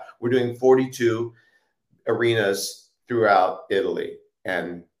many you got? We're doing 42 arenas throughout Italy.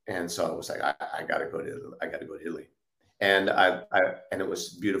 And so I was like, I got to go to Italy. I got to go to Italy. And and it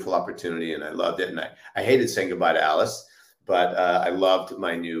was a beautiful opportunity, and I loved it. And I hated saying goodbye to Alice, but I loved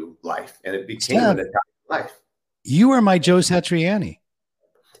my new life, and it became an Italian life. You are my Joe Satriani.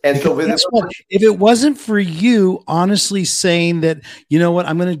 And so if it wasn't for you honestly saying that, you know what,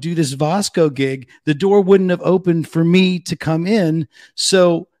 I'm going to do this VASCO gig, the door wouldn't have opened for me to come in.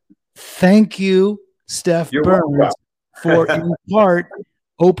 So thank you, Steph Burns, for in part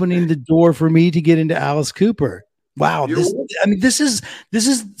opening the door for me to get into Alice Cooper. Wow. This is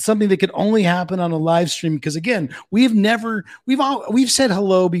something that could only happen on a live stream, because again, we've said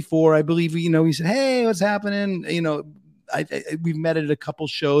hello before. I believe, we said, hey, what's happening? We've met at a couple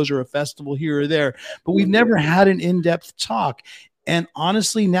shows or a festival here or there, but we've never had an in-depth talk. And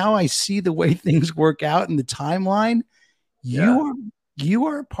honestly, now I see the way things work out in the timeline. You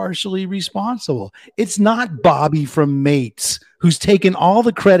are partially responsible. It's not Bobby from Mates who's taken all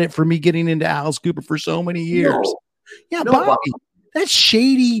the credit for me getting into Alice Cooper for so many years. Bobby. That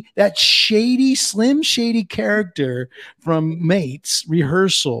shady, slim shady character from Mates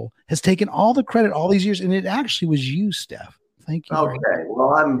Rehearsal has taken all the credit all these years, and it actually was you, Steph. Thank you. Okay.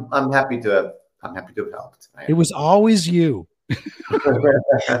 Well, I'm happy to have helped. It was always you.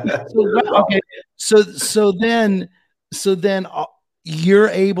 So then you're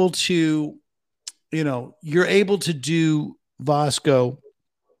able to do VASCO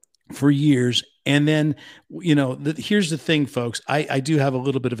for years. And then, here's the thing, folks, I do have a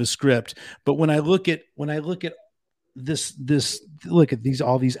little bit of a script, but when I look at this, look at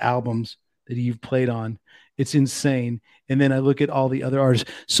all these albums that you've played on, it's insane. And then I look at all the other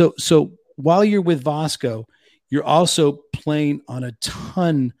artists. So while you're with VASCO, you're also playing on a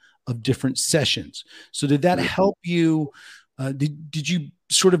ton of different sessions. So did that help you? Did you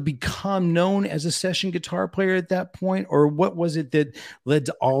sort of become known as a session guitar player at that point, or what was it that led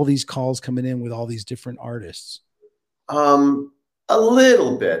to all these calls coming in with all these different artists? A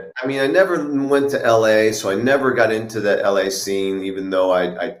little bit. I mean, I never went to LA, so I never got into that LA scene, even though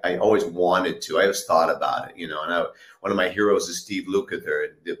I always wanted to. I always thought about it, and one of my heroes is Steve Lukather,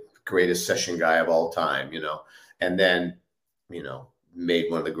 the greatest session guy of all time, and then,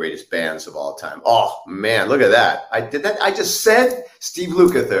 made one of the greatest bands of all time. Oh man, look at that. I did that. I just said Steve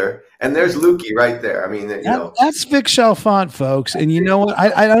Lukather, and there's Lukey right there. I mean, that's Vic Chalfant, folks. And you know what?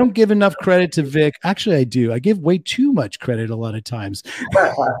 I don't give enough credit to Vic. Actually, I do. I give way too much credit a lot of times.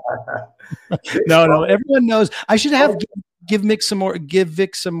 No, everyone knows. I should have give Vic some more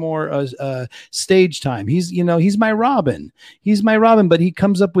stage time. He's my Robin. But he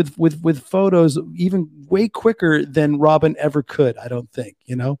comes up with photos even way quicker than Robin ever could. I don't think,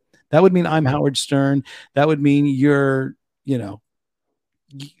 that would mean I'm Howard Stern. That would mean you're,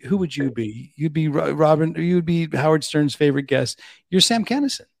 who would you be? You'd be Robin, or you'd be Howard Stern's favorite guest. You're Sam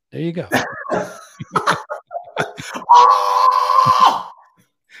Kinison. There you go.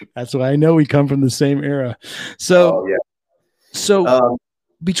 That's why I know we come from the same era. So, So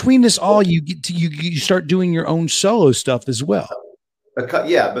between this all, you start doing your own solo stuff as well. But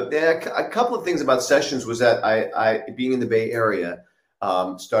a couple of things about sessions was that I being in the Bay Area,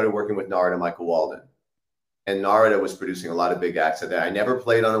 started working with Narada Michael Walden, and Narada was producing a lot of big acts at that. I never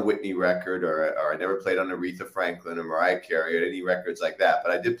played on a Whitney record, or I never played on Aretha Franklin or Mariah Carey or any records like that.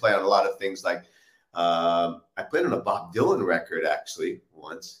 But I did play on a lot of things like I played on a Bob Dylan record actually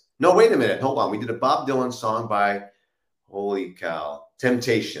once. No, wait a minute, hold on. We did a Bob Dylan song by, holy cow,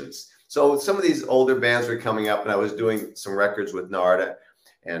 Temptations. So some of these older bands were coming up, and I was doing some records with Narada.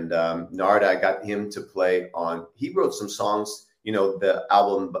 And Narada, I got him to play on, he wrote some songs, the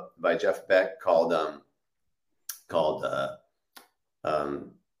album by Jeff Beck called oh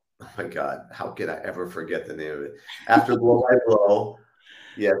my God, how could I ever forget the name of it? After Blow by Blow.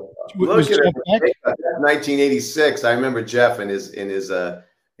 Yeah. Look at it. 1986. I remember Jeff in his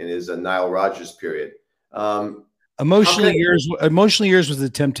Nile Rodgers period. Emotionally Yours was the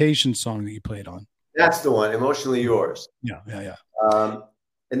Temptation song that you played on. That's the one, Emotionally Yours. Yeah.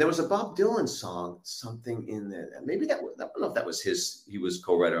 And there was a Bob Dylan song, something in there. Maybe I don't know if that was he was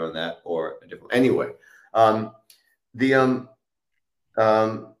co-writer on that or a different. Anyway, I'm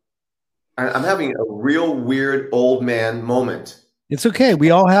having a real weird old man moment. It's okay.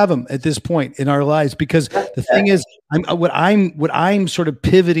 We all have them at this point in our lives, because the thing is, what I'm sort of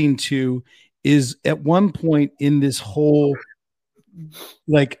pivoting to is at one point in this whole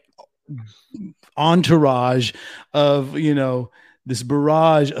entourage of, this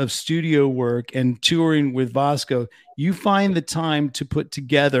barrage of studio work and touring with VASCO, you find the time to put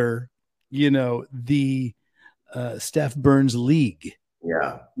together, the Steph Burns League.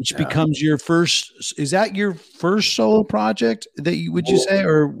 Yeah. Which becomes your first, is that your first solo project that would you say,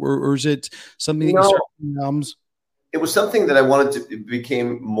 or is it something that you started in albums? It was something that I wanted to, it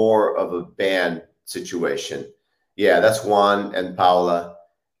became more of a band situation. Yeah, that's Juan and Paula.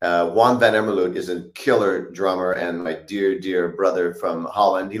 Juan van Emmerloot is a killer drummer and my dear, dear brother from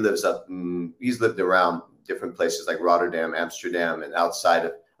Holland. He lives he's lived around different places like Rotterdam, Amsterdam, and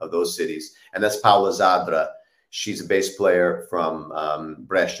outside of those cities. And that's Paula Zadra. She's a bass player from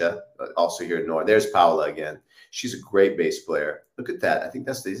Brescia, also here in North. There's Paola again. She's a great bass player. Look at that. I think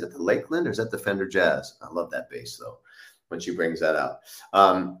is that the Lakeland or is that the Fender Jazz? I love that bass though, when she brings that out.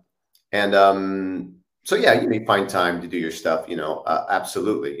 So yeah, you may find time to do your stuff,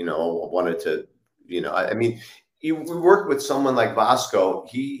 absolutely. I wanted to, I mean, we work with someone like VASCO.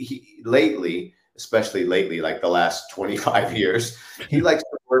 He lately, especially lately, like the last 25 years, he likes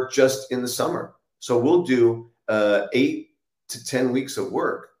to work just in the summer. So we'll do 8 to 10 weeks of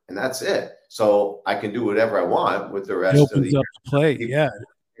work, and that's it. So I can do whatever I want with the rest of the year. Play, yeah.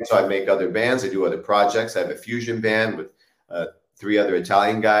 So I make other bands. I do other projects. I have a fusion band with 3 other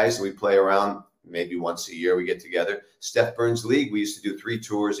Italian guys. We play around maybe once a year. We get together. STEF Burns League, we used to do 3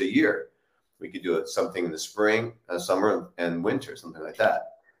 tours a year. We could do something in the spring, summer, and winter, something like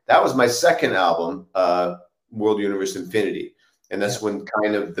that. That was my second album, World Universe Infinity. And that's when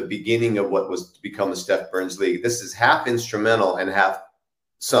kind of the beginning of what was to become the STEF Burns League. This is half instrumental and half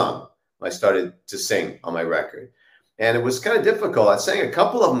sung. I started to sing on my record. And it was kind of difficult. I sang a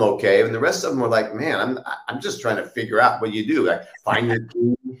couple of them okay, and the rest of them were like, man, I'm just trying to figure out what you do. Like, find your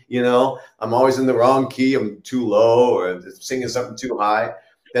key, I'm always in the wrong key. I'm too low or singing something too high.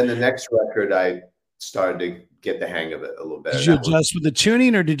 Then the next record, I started to get the hang of it a little better. Did you adjust with the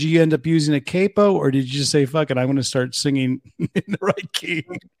tuning, or did you end up using a capo, or did you just say, fuck it, I'm going to start singing in the right key?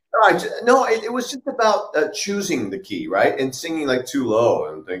 No, it was just about choosing the key, right? And singing like too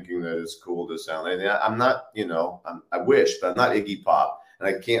low and thinking that it's cool to sound. And I'm not, I wish, but I'm not Iggy Pop. And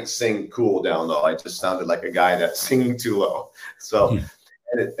I can't sing cool down low. I just sounded like a guy that's singing too low. So,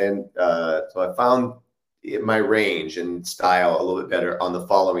 so I found my range and style a little bit better on the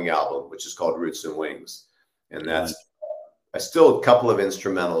following album, which is called Roots and Wings. And that's, I still a couple of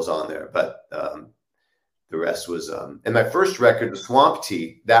instrumentals on there, but the rest was, and my first record, The Swamp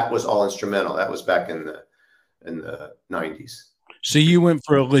Tea, that was all instrumental. That was back in the 90s. So you went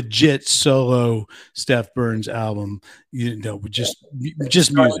for a legit solo STEF Burns album, just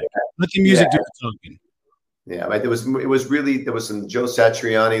music. Let the music do the talking. Yeah, it was really, there was some Joe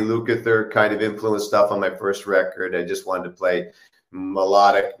Satriani, Lukather kind of influence stuff on my first record. I just wanted to play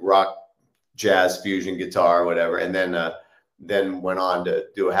melodic rock, jazz, fusion, guitar, whatever. And then went on to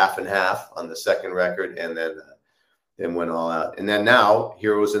do a half and half on the second record, and then went all out. And then now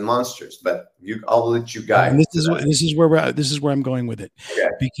Heroes and Monsters. But I'll let you guys. This is where I'm going with it,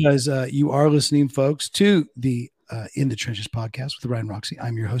 because you are listening, folks, to the In the Trenches podcast with Ryan Roxie.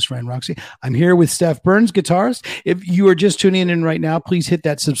 I'm your host, Ryan Roxie. I'm here with STEF Burns, guitarist. If you are just tuning in right now, please hit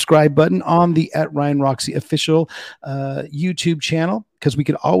that subscribe button on the @Ryan Roxie official YouTube channel, because we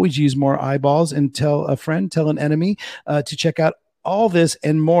could always use more eyeballs. And tell a friend, tell an enemy to check out all this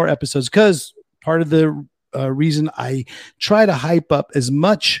and more episodes, because part of the reason I try to hype up as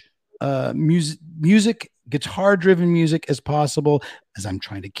much music, guitar-driven music as possible, as I'm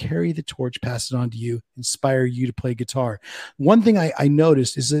trying to carry the torch, pass it on to you, inspire you to play guitar. One thing I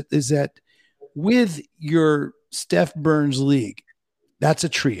noticed is that with your STEF Burns League, that's a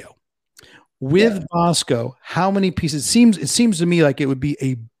trio. With VASCO, how many pieces? It seems to me like it would be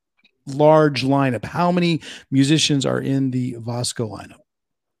a large lineup. How many musicians are in the VASCO lineup?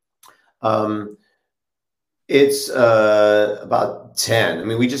 It's about 10. I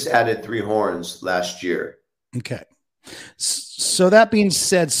mean, we just added 3 horns last year. Okay. So that being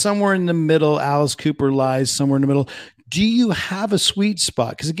said, somewhere in the middle, Alice Cooper lies somewhere in the middle. Do you have a sweet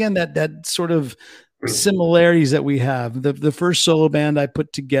spot? Because again, that sort of similarities that we have. The first solo band I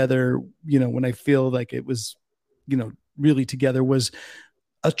put together, when I feel like it was, really together, was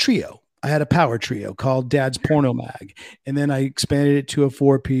a trio. I had a power trio called Dad's Porno Mag, and then I expanded it to a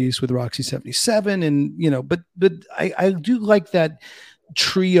 4-piece with Roxy 77. And but I do like that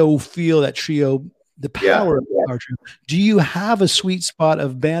trio feel, that trio, the power of the power trio. Do you have a sweet spot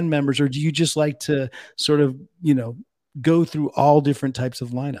of band members, or do you just like to sort of go through all different types of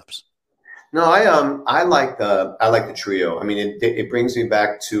lineups? No, I like the trio. I mean, it brings me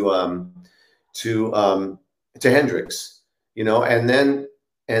back to Hendrix,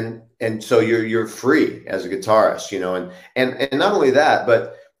 and so you're free as a guitarist, and not only that,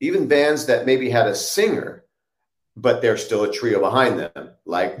 but even bands that maybe had a singer, but they're still a trio behind them,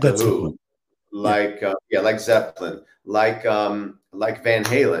 like The Who, like Zeppelin, like Van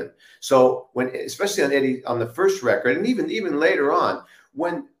Halen. So especially on the first record, and even later on,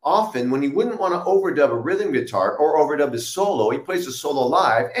 when he wouldn't want to overdub a rhythm guitar or overdub his solo, he plays the solo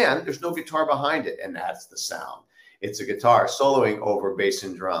live and there's no guitar behind it. And that's the sound. It's a guitar soloing over bass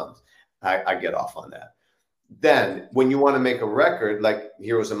and drums. I get off on that. Then when you want to make a record like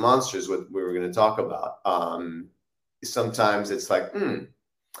Heroes and Monsters, what we were going to talk about, sometimes it's like,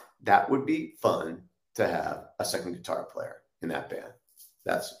 that would be fun to have a second guitar player in that band.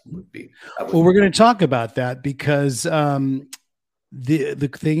 That would be. Well, we're going to talk about that because the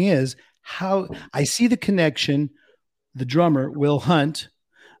thing is how I see the connection. The drummer, Will Hunt,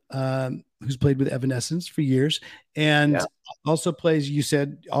 who's played with Evanescence for years, and also plays. You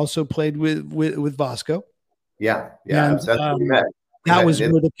said also played with VASCO. Yeah. And, that's what we met. That was where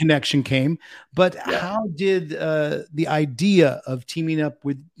the connection came. But how did the idea of teaming up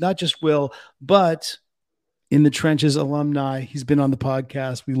with not just Will, but In the Trenches alumni? He's been on the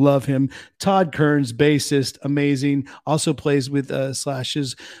podcast. We love him. Todd Kearns, bassist, amazing. Also plays with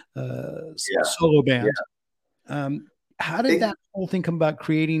Slash's solo band. Yeah. How did that whole thing come about,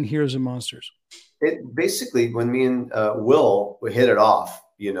 creating Heroes and Monsters? It basically, when me and Will hit it off,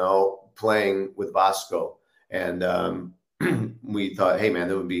 playing with VASCO, and we thought, hey man,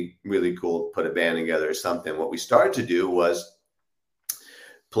 that would be really cool to put a band together or something. What we started to do was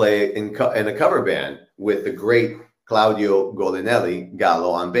play in a cover band with the great Claudio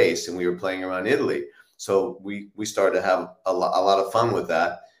Gallo on bass, and we were playing around Italy. So we started to have a lot of fun with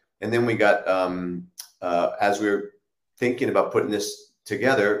that. And then we got, as we were thinking about putting this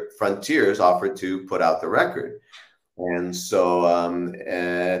together, Frontiers offered to put out the record. And so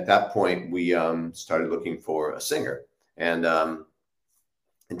at that point, we started looking for a singer. And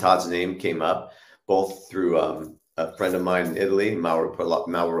Todd's name came up, both through a friend of mine in Italy, Mauro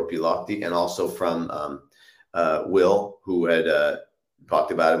Pilocchi, and also from Will, who had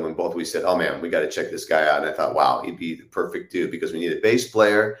talked about him when both we said, oh man, we got to check this guy out. And I thought, wow, he'd be the perfect dude, because we need a bass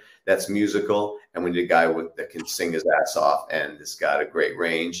player that's musical, and we need a guy that can sing his ass off, and this got a great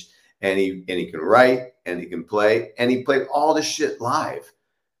range, and he can write, and he can play, and he played all the shit live.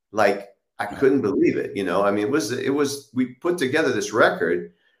 Like, I couldn't believe it. I mean, it was we put together this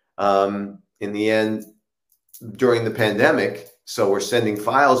record in the end during the pandemic. So we're sending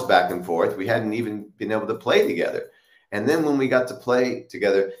files back and forth. We hadn't even been able to play together. And then when we got to play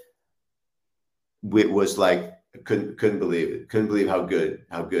together, it was like, couldn't believe it. Couldn't believe how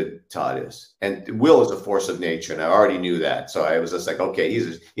good Todd is. And Will is a force of nature, and I already knew that. So I was just like, okay,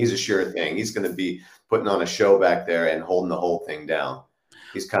 he's a sure thing. He's going to be putting on a show back there and holding the whole thing down.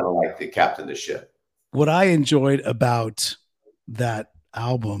 He's kind of like the captain of the ship. What I enjoyed about that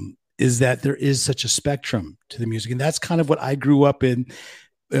album is that there is such a spectrum to the music, and that's kind of what I grew up in,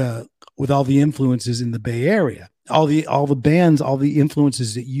 with all the influences in the Bay Area. All the bands, all the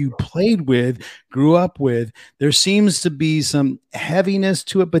influences that you played with, grew up with, there seems to be some heaviness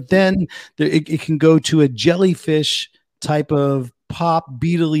to it, but then it can go to a Jellyfish type of pop,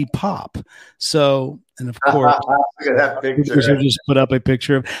 beatly pop. So, and of course, look at that picture. Just put up a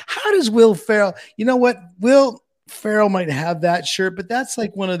picture of, how does Will Ferrell, you know what? Will Ferrell might have that shirt, but that's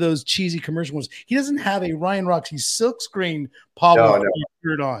like one of those cheesy commercial ones. He doesn't have a Ryan Roxy silkscreen Pablo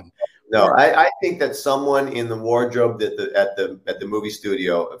shirt on. No, I think that someone in the wardrobe at the movie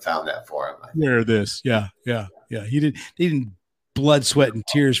studio found that for him. Wear this, yeah. He didn't blood, sweat, and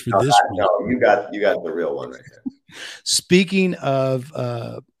tears for this one. No, you got the real one right there. Speaking of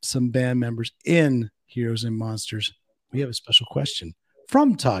some band members in Heroes and Monsters, we have a special question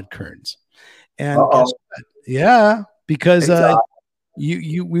from Todd Kearns, and guess what? Yeah, because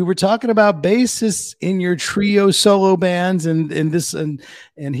we were talking about bassists in your trio solo bands, and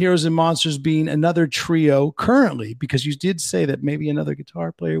Heroes and Monsters being another trio currently, because you did say that maybe another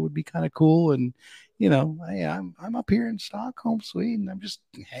guitar player would be kind of cool. And hey, I'm up here in Stockholm, Sweden. I'm just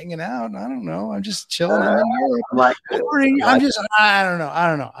hanging out. I don't know. I'm just chilling. I don't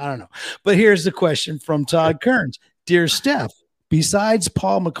know. But here's the question from Todd Kearns. Dear Steph, besides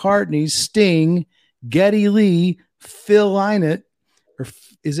Paul McCartney, Sting, Geddy Lee, Phil Lynott, or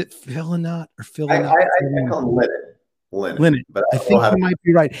is it Phil Lynott or Phil Lynott? I call him Lynott. But I think you might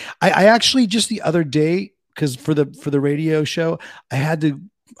be right. I actually just the other day, because for the radio show,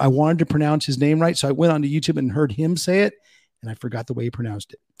 I wanted to pronounce his name right, so I went onto YouTube and heard him say it, and I forgot the way he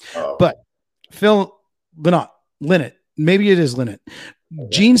pronounced it. Oh. But Phil Lynott, maybe it is Lynott. Okay.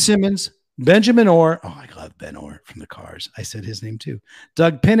 Gene Simmons, Benjamin Orr. Oh, I love Ben Orr from the Cars. I said his name too.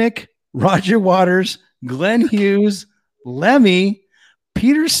 Doug Pinnick, Roger Waters, Glenn Hughes, Lemmy,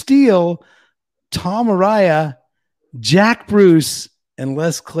 Peter Steele, Tom Araya, Jack Bruce, and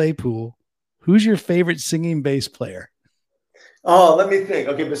Les Claypool. Who's your favorite singing bass player? Oh, let me think.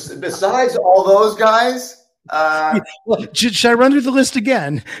 Okay, besides all those guys, should I run through the list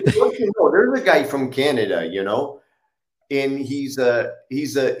again? There's a guy from Canada, and he's taller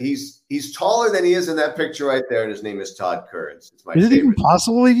than he is in that picture right there, and his name is Todd Kearns. Is it even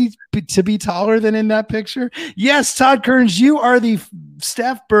possible to be taller than in that picture? Yes, Todd Kearns, you are the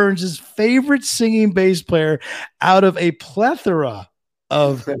Steph Burns' favorite singing bass player out of a plethora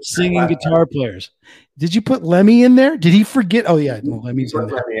of singing guitar players. Did you put Lemmy in there? Did he forget? Oh yeah, no, Lemmy's in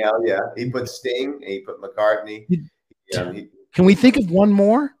there. Lemmy out, yeah. He put Sting. And he put McCartney. Can we think of one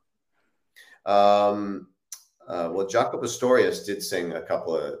more? Well, Jaco Pastorius did sing a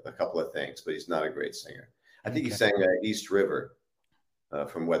couple of things, but he's not a great singer. I think he sang East River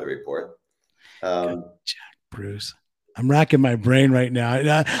from Weather Report. Jack Bruce. I'm racking my brain right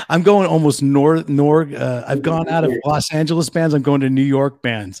now. I'm going almost north. I've gone out of Los Angeles bands. I'm going to New York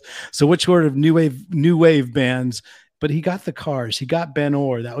bands. So which sort of new wave bands? But he got the Cars. He got Ben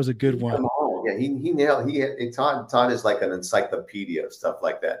Orr. That was a good one. Yeah, he nailed. Todd is like an encyclopedia of stuff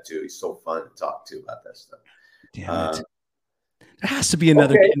like that too. He's so fun to talk to about that stuff. Damn it. There has to be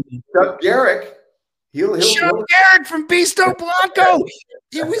another. Chuck Garrick. Chuck Garrick from Bisto Blanco.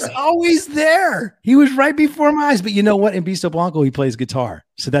 He was always there. He was right before my eyes. But you know what? In Bisto Blanco, he plays guitar,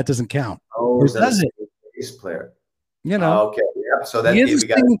 so that doesn't count. Oh, or does it? Bass player. You know. Okay. Yeah. So that he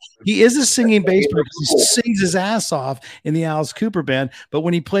is a singing bass player because he sings his ass off in the Alice Cooper band. But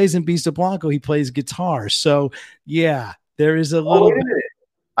when he plays in Bisto Blanco, he plays guitar. So yeah, there is a little. Wait a minute.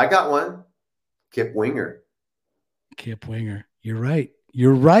 I got one. Kip Winger. Kip Winger. You're right.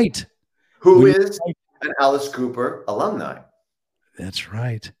 You're right. Who is an Alice Cooper alumni? That's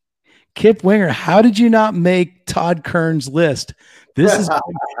right. Kip Winger. How did you not make Todd Kern's list? This is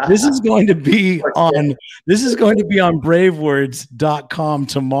going to be on bravewords.com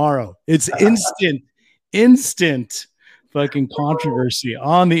tomorrow. It's instant fucking controversy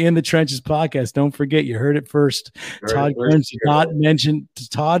on the In the Trenches podcast. Don't forget, you heard it first. Todd Kearns did not mention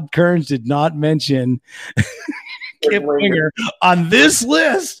Kip Winger on this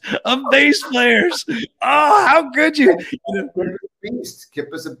list of bass players. Oh, how could you? Kip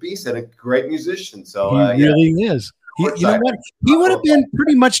is a beast and a great musician. So he really is. You know what? He would have been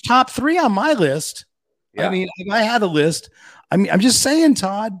pretty much top 3 on my list. Yeah. I mean, if I had a list. I mean, I'm just saying,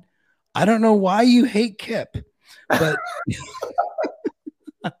 Todd. I don't know why you hate Kip, but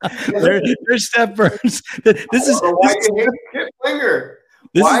there's Steph Burns. This is Kip Winger.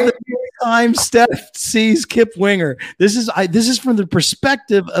 This is the time Steph sees Kip Winger. This is from the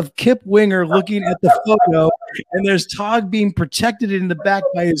perspective of Kip Winger looking at the photo, and there's Todd being protected in the back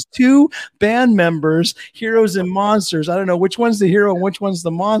by his 2 band members, Heroes and Monsters. I don't know which one's the hero and which one's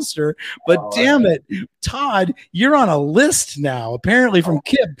the monster, but damn it, Todd, you're on a list now, apparently from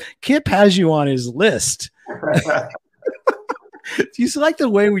Kip. Kip has you on his list. Do you like the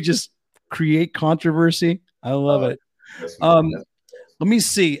way we just create controversy? I love it. Let me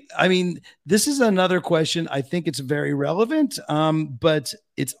see. I mean, this is another question. I think it's very relevant, but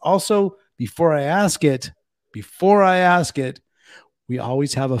it's also, before I ask it, we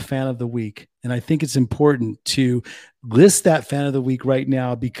always have a fan of the week. And I think it's important to list that fan of the week right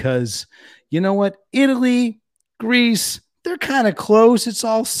now because, you know what? Italy, Greece, they're kind of close. It's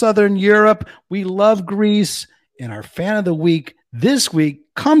all Southern Europe. We love Greece. And our fan of the week this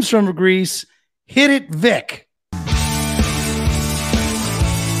week comes from Greece. Hit it, Vic.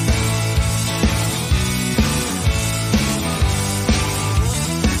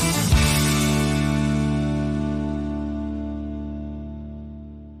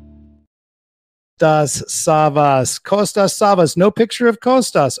 Kostas Savas. No picture of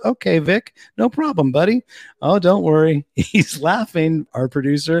Kostas. Okay, Vic. No problem, buddy. Oh, don't worry. He's laughing, our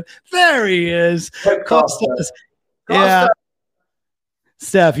producer. There he is. Kostas. Yeah.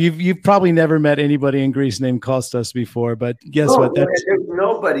 Steph, you've probably never met anybody in Greece named Kostas before, but guess what? There's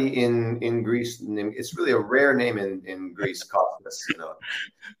nobody in Greece. It's really a rare name in Greece, Kostas. You know.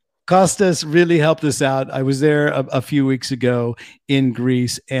 Kostas really helped us out. I was there a few weeks ago in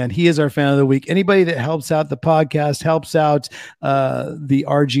Greece, and he is our fan of the week. Anybody that helps out the podcast, helps out the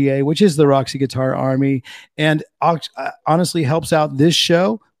RGA, which is the Roxy Guitar Army, and honestly helps out this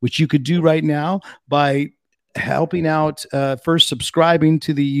show, which you could do right now by helping out, first subscribing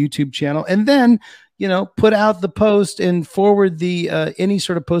to the YouTube channel, and then put out the post and forward the any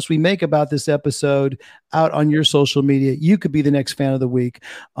sort of post we make about this episode out on your social media. You could be the next fan of the week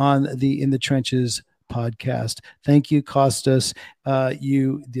on the In the Trenches podcast. Thank you, Kostas.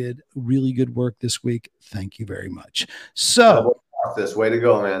 You did really good work this week. Thank you very much. So, this way to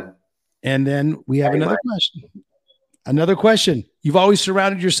go, man. And then we have another question. You've always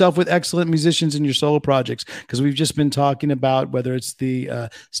surrounded yourself with excellent musicians in your solo projects, because we've just been talking about whether it's the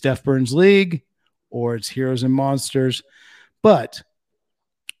Steph Burns League or it's Heroes and Monsters. But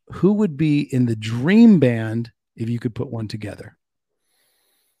who would be in the dream band if you could put one together?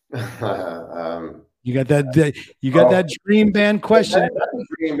 You got that dream band question. That's a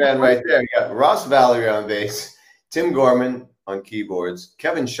dream band right there. You got Ross Valerie on bass, Tim Gorman on keyboards,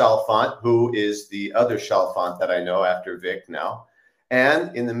 Kevin Chalfant, who is the other Chalfant that I know after Vic now,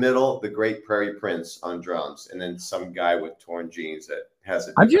 And in the middle, the great Prairie Prince on drums, and then some guy with torn jeans that has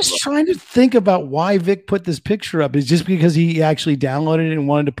a. I'm just trying to think about why Vic put this picture up. Is just because he actually downloaded it and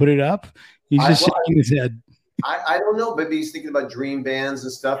wanted to put it up? He's just shaking his head. I don't know. Maybe he's thinking about dream bands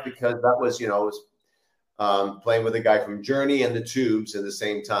and stuff, because that was, playing with a guy from Journey and the Tubes at the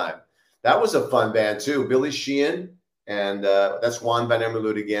same time. That was a fun band too. Billy Sheehan, and that's Juan Van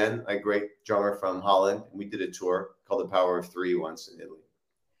Emmerloot again, a great drummer from Holland. We did a tour called The Power of Three once in Italy.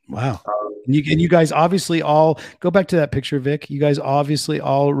 Wow. And you guys obviously all go back to that picture, Vic. You guys obviously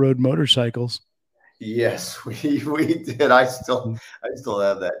all rode motorcycles. Yes, we did. I still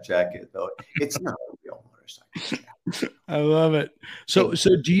have that jacket though. It's not a real motorcycle. I love it. So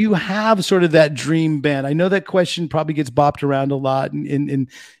do you have sort of that dream band? I know that question probably gets bopped around a lot,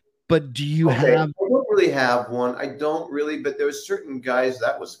 but do you have? I don't really have one. I don't really, but there was certain guys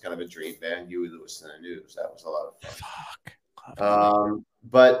that was kind of a dream band. Huey Lewis and the News. That was a lot of fun.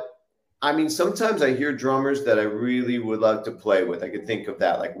 But I mean, sometimes I hear drummers that I really would love to play with. I could think of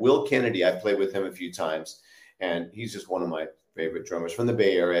that, like Will Kennedy. I played with him a few times, and he's just one of my favorite drummers from the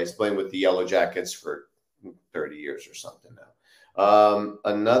Bay Area. He's playing with the Yellow Jackets for 30 years or something now.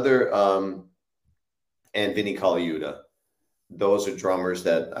 And Vinny Colaiuta. Those are drummers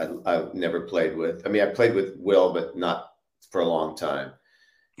that I've never played with. I mean, I played with Will, but not for a long time.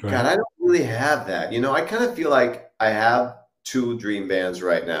 Right. God, I don't really have that. I kind of feel like I have two dream bands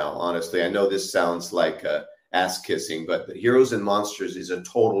right now, honestly. I know this sounds like ass kissing, but the Heroes and Monsters is a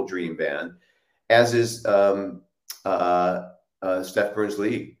total dream band, as is Steph Burns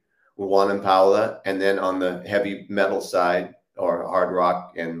Lee with Juan and Paula. And then on the heavy metal side, or hard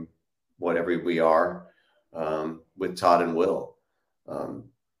rock and whatever we are, with Todd and Will.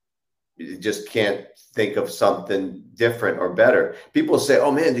 You just can't think of something different or better. People say,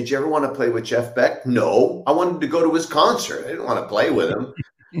 "Oh man, did you ever want to play with Jeff Beck?" No, I wanted to go to his concert. I didn't want to play with him.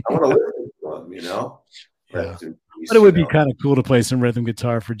 I want to listen to him, Yeah. But it would be kind of cool to play some rhythm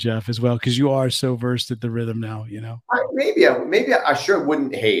guitar for Jeff as well, because you are so versed at the rhythm now. Maybe I sure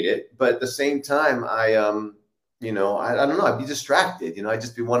wouldn't hate it, but at the same time, I don't know. I'd be distracted. I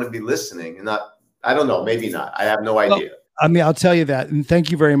just want to be listening and not. I don't know. Maybe not. I have no idea. Well, I mean, I'll tell you that. And thank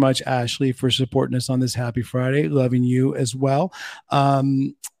you very much, Ashley, for supporting us on this Happy Friday. Loving you as well.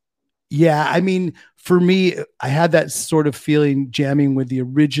 Yeah, I mean, for me, I had that sort of feeling jamming with the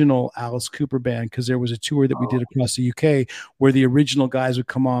original Alice Cooper band, because there was a tour that we did across the UK where the original guys would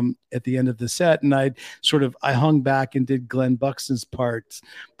come on at the end of the set, and I hung back and did Glenn Buxton's parts,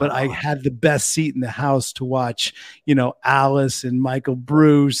 but I had the best seat in the house to watch, Alice and Michael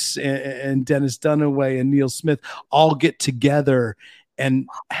Bruce and Dennis Dunaway and Neil Smith all get together and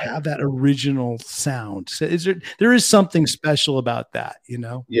have that original sound. So there is something special about that,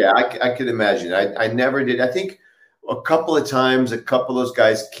 Yeah, I could imagine. I never did. I think a couple of times, a couple of those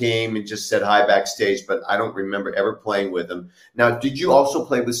guys came and just said hi backstage, but I don't remember ever playing with them. Now, did you also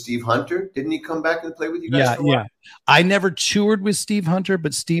play with Steve Hunter? Didn't he come back and play with you guys? Yeah. I never toured with Steve Hunter,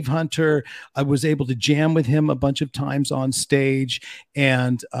 but Steve Hunter, I was able to jam with him a bunch of times on stage,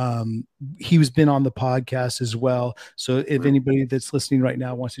 and he was been on the podcast as well. So if anybody that's listening right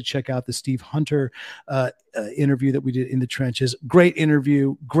now wants to check out the Steve Hunter interview that we did in the trenches, great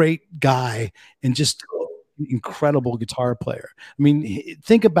interview, great guy, and just incredible guitar player. I mean,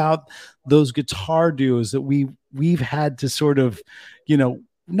 think about those guitar duos that we've had to sort of,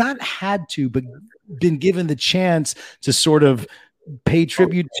 not had to, but been given the chance to sort of pay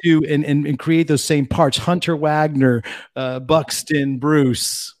tribute to and create those same parts. Hunter Wagner, Buxton,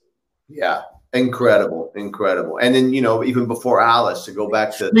 Bruce. Yeah. Incredible. And then, even before Alice, to go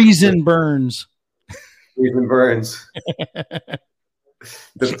back to Reason Burns. The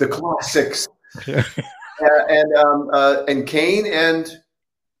classics. And Kane, and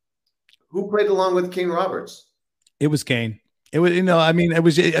who played along with King Roberts? It was Kane. It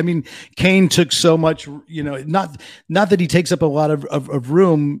was, Kane took so much, not that he takes up a lot of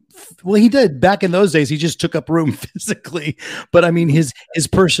room. Well, he did back in those days. He just took up room physically, but I mean, his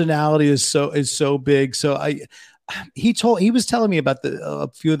personality is so big. So he was telling me about a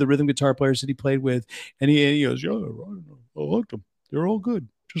few of the rhythm guitar players that he played with, and he goes, "Yeah, I like them. They're all good,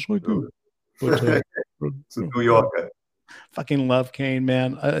 just like you." But, it's a New Yorker. Fucking love Kane,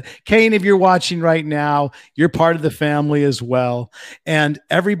 man. Kane, if you're watching right now, you're part of the family as well. And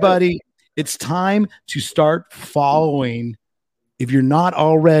everybody, it's time to start following, if you're not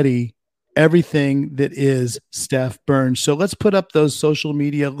already, everything that is Steph Burns. So let's put up those social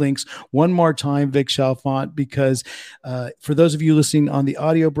media links one more time, Vic Chalfant, because for those of you listening on the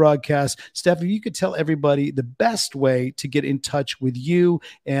audio broadcast, Steph, if you could tell everybody the best way to get in touch with you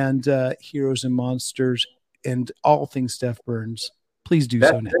and Heroes and Monsters and all things Steph Burns, please do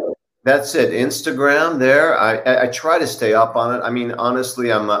so now. That's it. Instagram there. I try to stay up on it. I mean,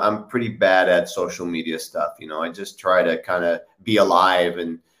 honestly, I'm pretty bad at social media stuff. I just try to kind of be alive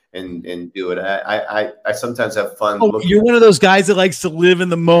and do it. I sometimes have fun. Oh, you're one of those guys that likes to live in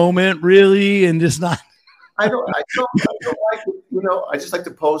the moment, really, and just not. I don't like it. I just like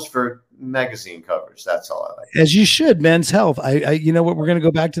to pose for magazine covers. That's all I like. As you should. Men's Health. You know what? We're going to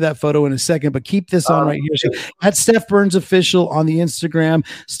go back to that photo in a second, but keep this on right here. So at Steph Burns Official on the Instagram,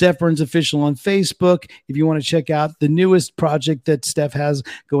 Steph Burns Official on Facebook. If you want to check out the newest project that Steph has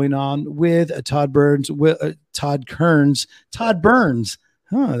going on with Todd Burns, Todd Kearns, Todd Burns.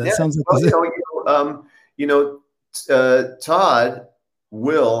 That sounds like Todd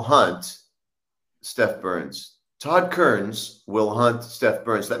will hunt Steph Burns. Todd Kearns will hunt Steph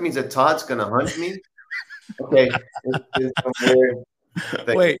Burns. That means that Todd's going to hunt me. Okay.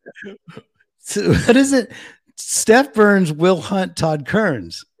 Wait. So what is it? Steph Burns will hunt Todd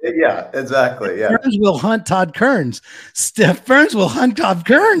Kearns. Yeah, exactly. Yeah. Burns will hunt Todd Kearns. Steph Burns will hunt Todd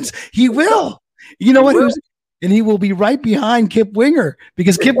Kearns. He will. You know what? And he will be right behind Kip Winger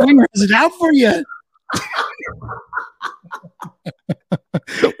because Kip Winger isn't out for you.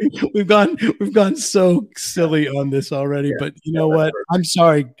 We've gone so silly on this already, but you know what? I'm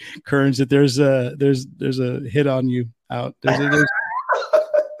sorry, Kearns, that there's a hit on you out.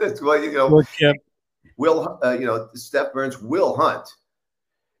 That's why Steph Burns will hunt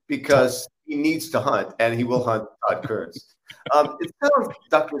because he needs to hunt, and he will hunt Todd Kearns. It sounds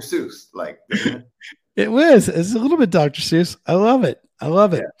Dr. Seuss like. It was. It's a little bit Dr. Seuss. I love it.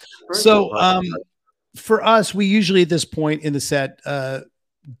 Yeah. So, for us, we usually at this point in the set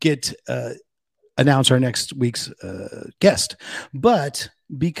announce our next week's guest, but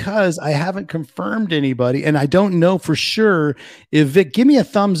because I haven't confirmed anybody and I don't know for sure if Vic, give me a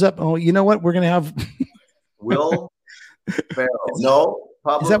thumbs up. Oh, you know what? We're going to have Will Ferrell. No,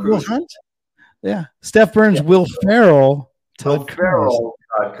 Pablo is that Cruz. Will Hunt? Yeah. Steph Burns, Will Ferrell, Todd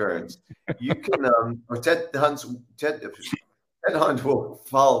Kearns. You can, or Ted Hunt will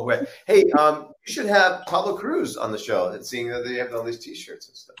follow away. Hey, you should have Pablo Cruz on the show. Seeing that they have all these T-shirts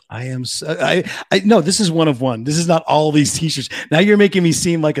and stuff. I know this is one of one. This is not all these T-shirts. Now you're making me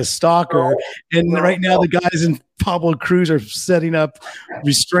seem like a stalker. Right now the guys in Pablo Cruz are setting up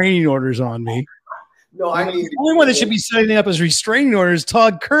restraining orders on me. No, I mean the only one that should be setting up as restraining orders,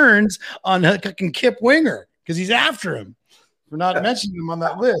 Todd Kearns on fucking Kip Winger, because he's after him for not mentioning him on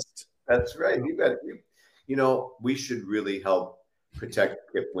that list. That's right. We should really help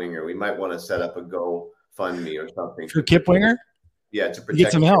protect Kip Winger. We might want to set up a GoFundMe or something for Kip Winger. Yeah, to protect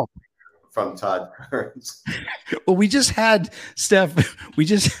get some help from Todd Kearns. Well, we just had Steph.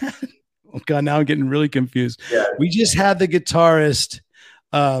 Oh God, now I'm getting really confused. Yeah. We just had the guitarist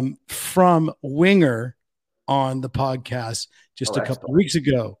from Winger on the podcast just a couple of weeks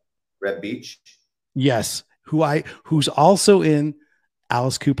ago. Red Beach. Yes, who's also in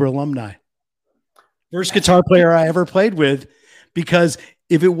Alice Cooper alumni. First guitar player I ever played with, because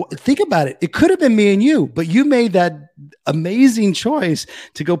think about it, it could have been me and you, but you made that amazing choice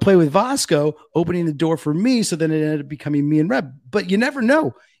to go play with VASCO, opening the door for me. So then it ended up becoming me and Reb. But you never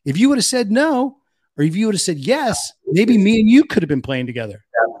know. If you would have said no, or if you would have said yes, maybe me and you could have been playing together.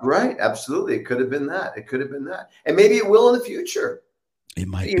 That's right. Absolutely. It could have been that. And maybe it will in the future. It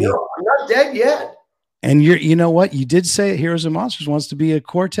might be. I'm not dead yet. And you know what? You did say Heroes and Monsters wants to be a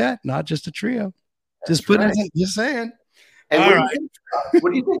quartet, not just a trio. Just saying. And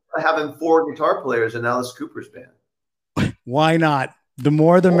what do you think about having 4 guitar players in Alice Cooper's band? Why not? The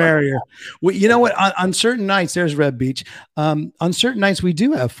more, the merrier. Well, you know what? On certain nights, there's Red Beach. On certain nights, we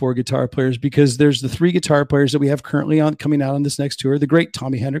do have 4 guitar players because there's the 3 guitar players that we have currently coming out on this next tour. The great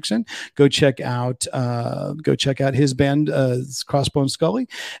Tommy Hendrickson. Go check out his band, Crossbone Scully,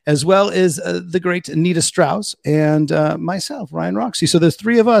 as well as the great Anita Strauss and myself, Ryan Roxy. So there's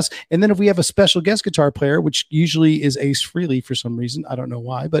 3 of us, and then if we have a special guest guitar player, which usually is Ace Frehley for some reason, I don't know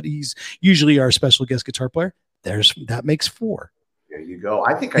why, but he's usually our special guest guitar player. That makes 4. There you go.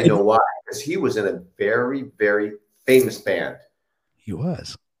 I think I know why. Because he was in a very, very famous band. He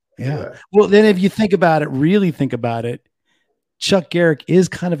was. Yeah. Well, then if you really think about it, Chuck Garrick is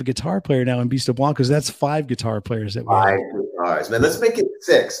kind of a guitar player now in Beast of Blancos. That's 5 guitar players that we have. 5 guitars, man. Let's make it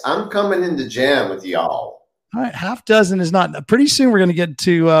 6. I'm coming in to jam with y'all. All right. Half dozen is not. Pretty soon we're going to get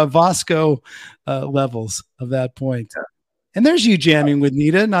to VASCO levels of that point. Yeah. And there's you jamming with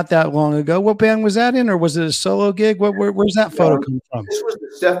Nita not that long ago. What band was that in, or was it a solo gig? Where's that photo come from? This was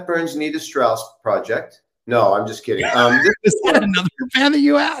the Steph Burns Nita Strauss project. No, I'm just kidding. Is that another band that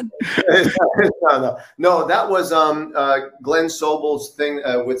you had? No, that was Glenn Sobel's thing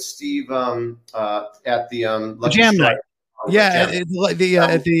with Steve at the Jam Night. Yeah,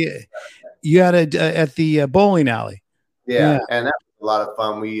 you had it at the bowling alley. Yeah, and that was a lot of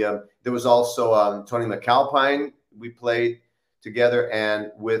fun. We there was also Tony McAlpine. We played together,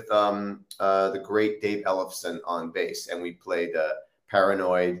 and with the great Dave Ellefson on bass, and we played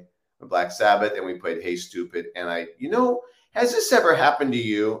Paranoid, Black Sabbath, and we played Hey Stupid. And has this ever happened to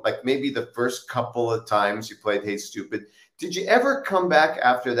you? Like maybe the first couple of times you played Hey Stupid, did you ever come back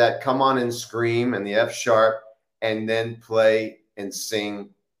after that, Come On and Scream and the F sharp, and then play and sing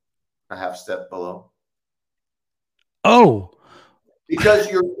a half step below? Oh, because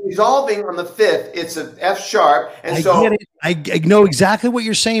you're resolving on the fifth, it's an F sharp, and I get it. I know exactly what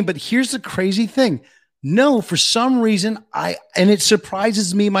you're saying, but here's the crazy thing. No, for some reason, and it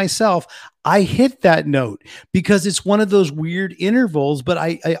surprises me myself, I hit that note because it's one of those weird intervals, but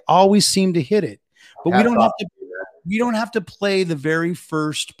I always seem to hit it. But we don't have to play the very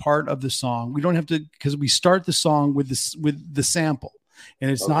first part of the song. We don't have to, because we start the song with the sample.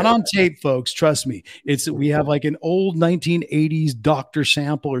 And it's not on tape, folks. Trust me. We have like an old 1980s Doctor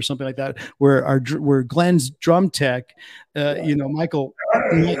sample or something like that, where Glenn's drum tech, Michael,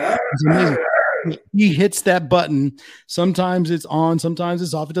 is amazing. He hits that button. Sometimes it's on, sometimes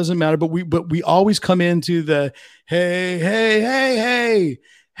it's off. It doesn't matter. But we always come into the hey, hey, hey, hey,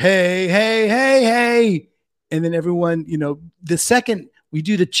 hey, hey, hey, hey, and then everyone, the second we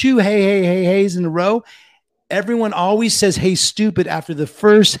do the two hey, hey, hey, heys in a row, everyone always says "Hey, stupid" after the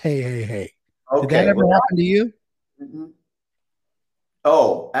first "Hey, hey, hey." Okay. Did that ever happen to you? Mm-hmm.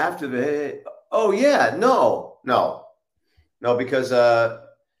 Oh, after the hey. Oh yeah, no, because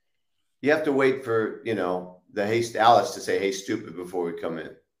you have to wait for the Alice to say "Hey, stupid" before we come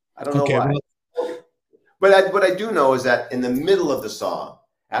in. I don't know why. Well, but what I do know is that in the middle of the song,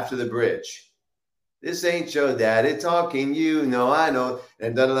 after the bridge, this ain't your daddy talking, I know,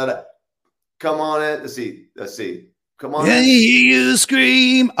 and da da da. Come on in. Let's see. Come on in. You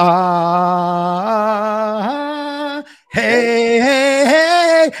scream, ah, hey, hey,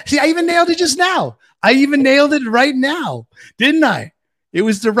 hey. See, I even nailed it just now. I even nailed it right now, didn't I? It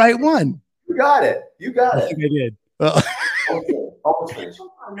was the right one. You got it. I think I did. Well, almost finished.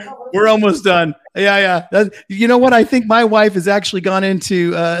 We're almost done. Yeah. You know what? I think my wife has actually gone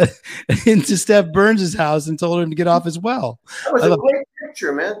into Steph Burns' house and told him to get off as well. That was a great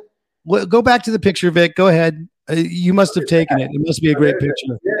picture, man. Well, go back to the picture, Vic. Go ahead. You must have taken it. It must be a great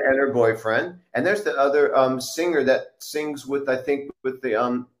picture. Yeah, and her boyfriend. And there's the other singer that sings with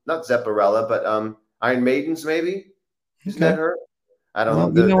the not Zepparella, but Iron Maidens, maybe. Isn't that her? I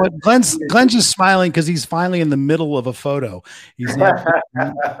don't know. You know what? Glenn's just smiling because he's finally in the middle of a photo. He's not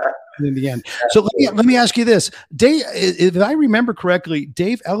in the end. So let me ask you this, Dave. If I remember correctly,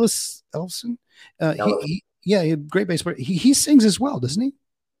 Dave Ellefson, he great bass player. He sings as well, doesn't he?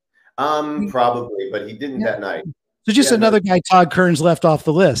 Probably, but he didn't that night. So just another guy Todd Kearns left off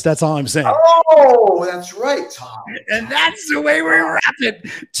the list. That's all I'm saying. Oh, that's right, Todd. And that's the way we wrap it.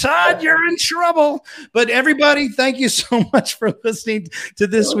 Todd, you're in trouble. But everybody, thank you so much for listening to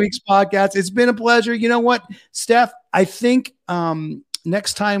this week's podcast. It's been a pleasure. You know what, Steph? I think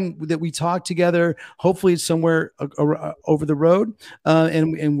next time that we talk together, hopefully it's somewhere over the road,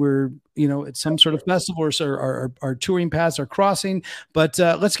 and we're at some sort of festival or our touring paths are crossing. But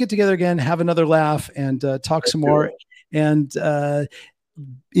let's get together again, have another laugh, and talk some more. And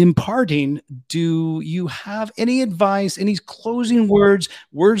in parting, do you have any advice, any closing words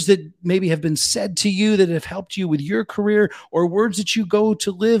that maybe have been said to you that have helped you with your career, or words that you go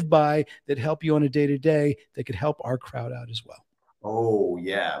to live by that help you on a day-to-day that could help our crowd out as well? Oh,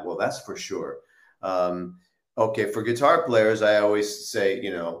 yeah. Well, that's for sure. Okay. For guitar players, I always say,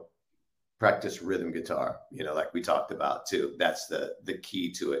 practice rhythm guitar, like we talked about too. That's the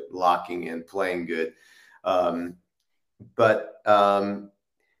key to it, locking in, playing good. But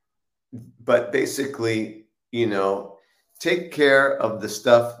basically, take care of the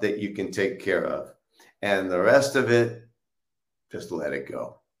stuff that you can take care of, and the rest of it, just let it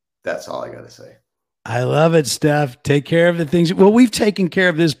go. That's all I got to say. I love it, Steph. Take care of the things. Well, we've taken care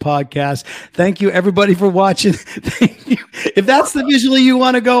of this podcast. Thank you, everybody, for watching. Thank you. If that's the visual you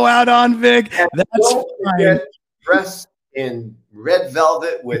want to go out on, Vic, that's fine. Dressed in red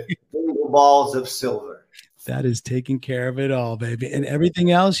velvet with single balls of silver. That is taking care of it all, baby. And everything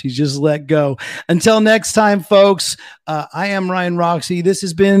else, you just let go. Until next time, folks, I am Ryan Roxy. This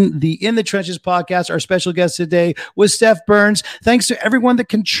has been the In the Trenches podcast. Our special guest today was Steph Burns. Thanks to everyone that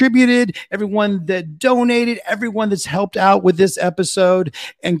contributed, everyone that donated, everyone that's helped out with this episode.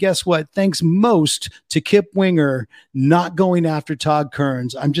 And guess what? Thanks most to Kip Winger not going after Todd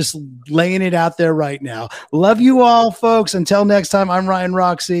Kearns. I'm just laying it out there right now. Love you all, folks. Until next time, I'm Ryan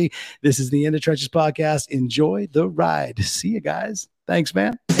Roxy. This is the In the Trenches podcast. Enjoy. enjoy the ride. See you guys. Thanks,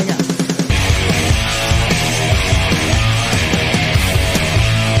 man. Hang out.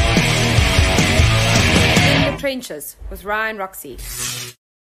 In the Trenches with Ryan Roxy.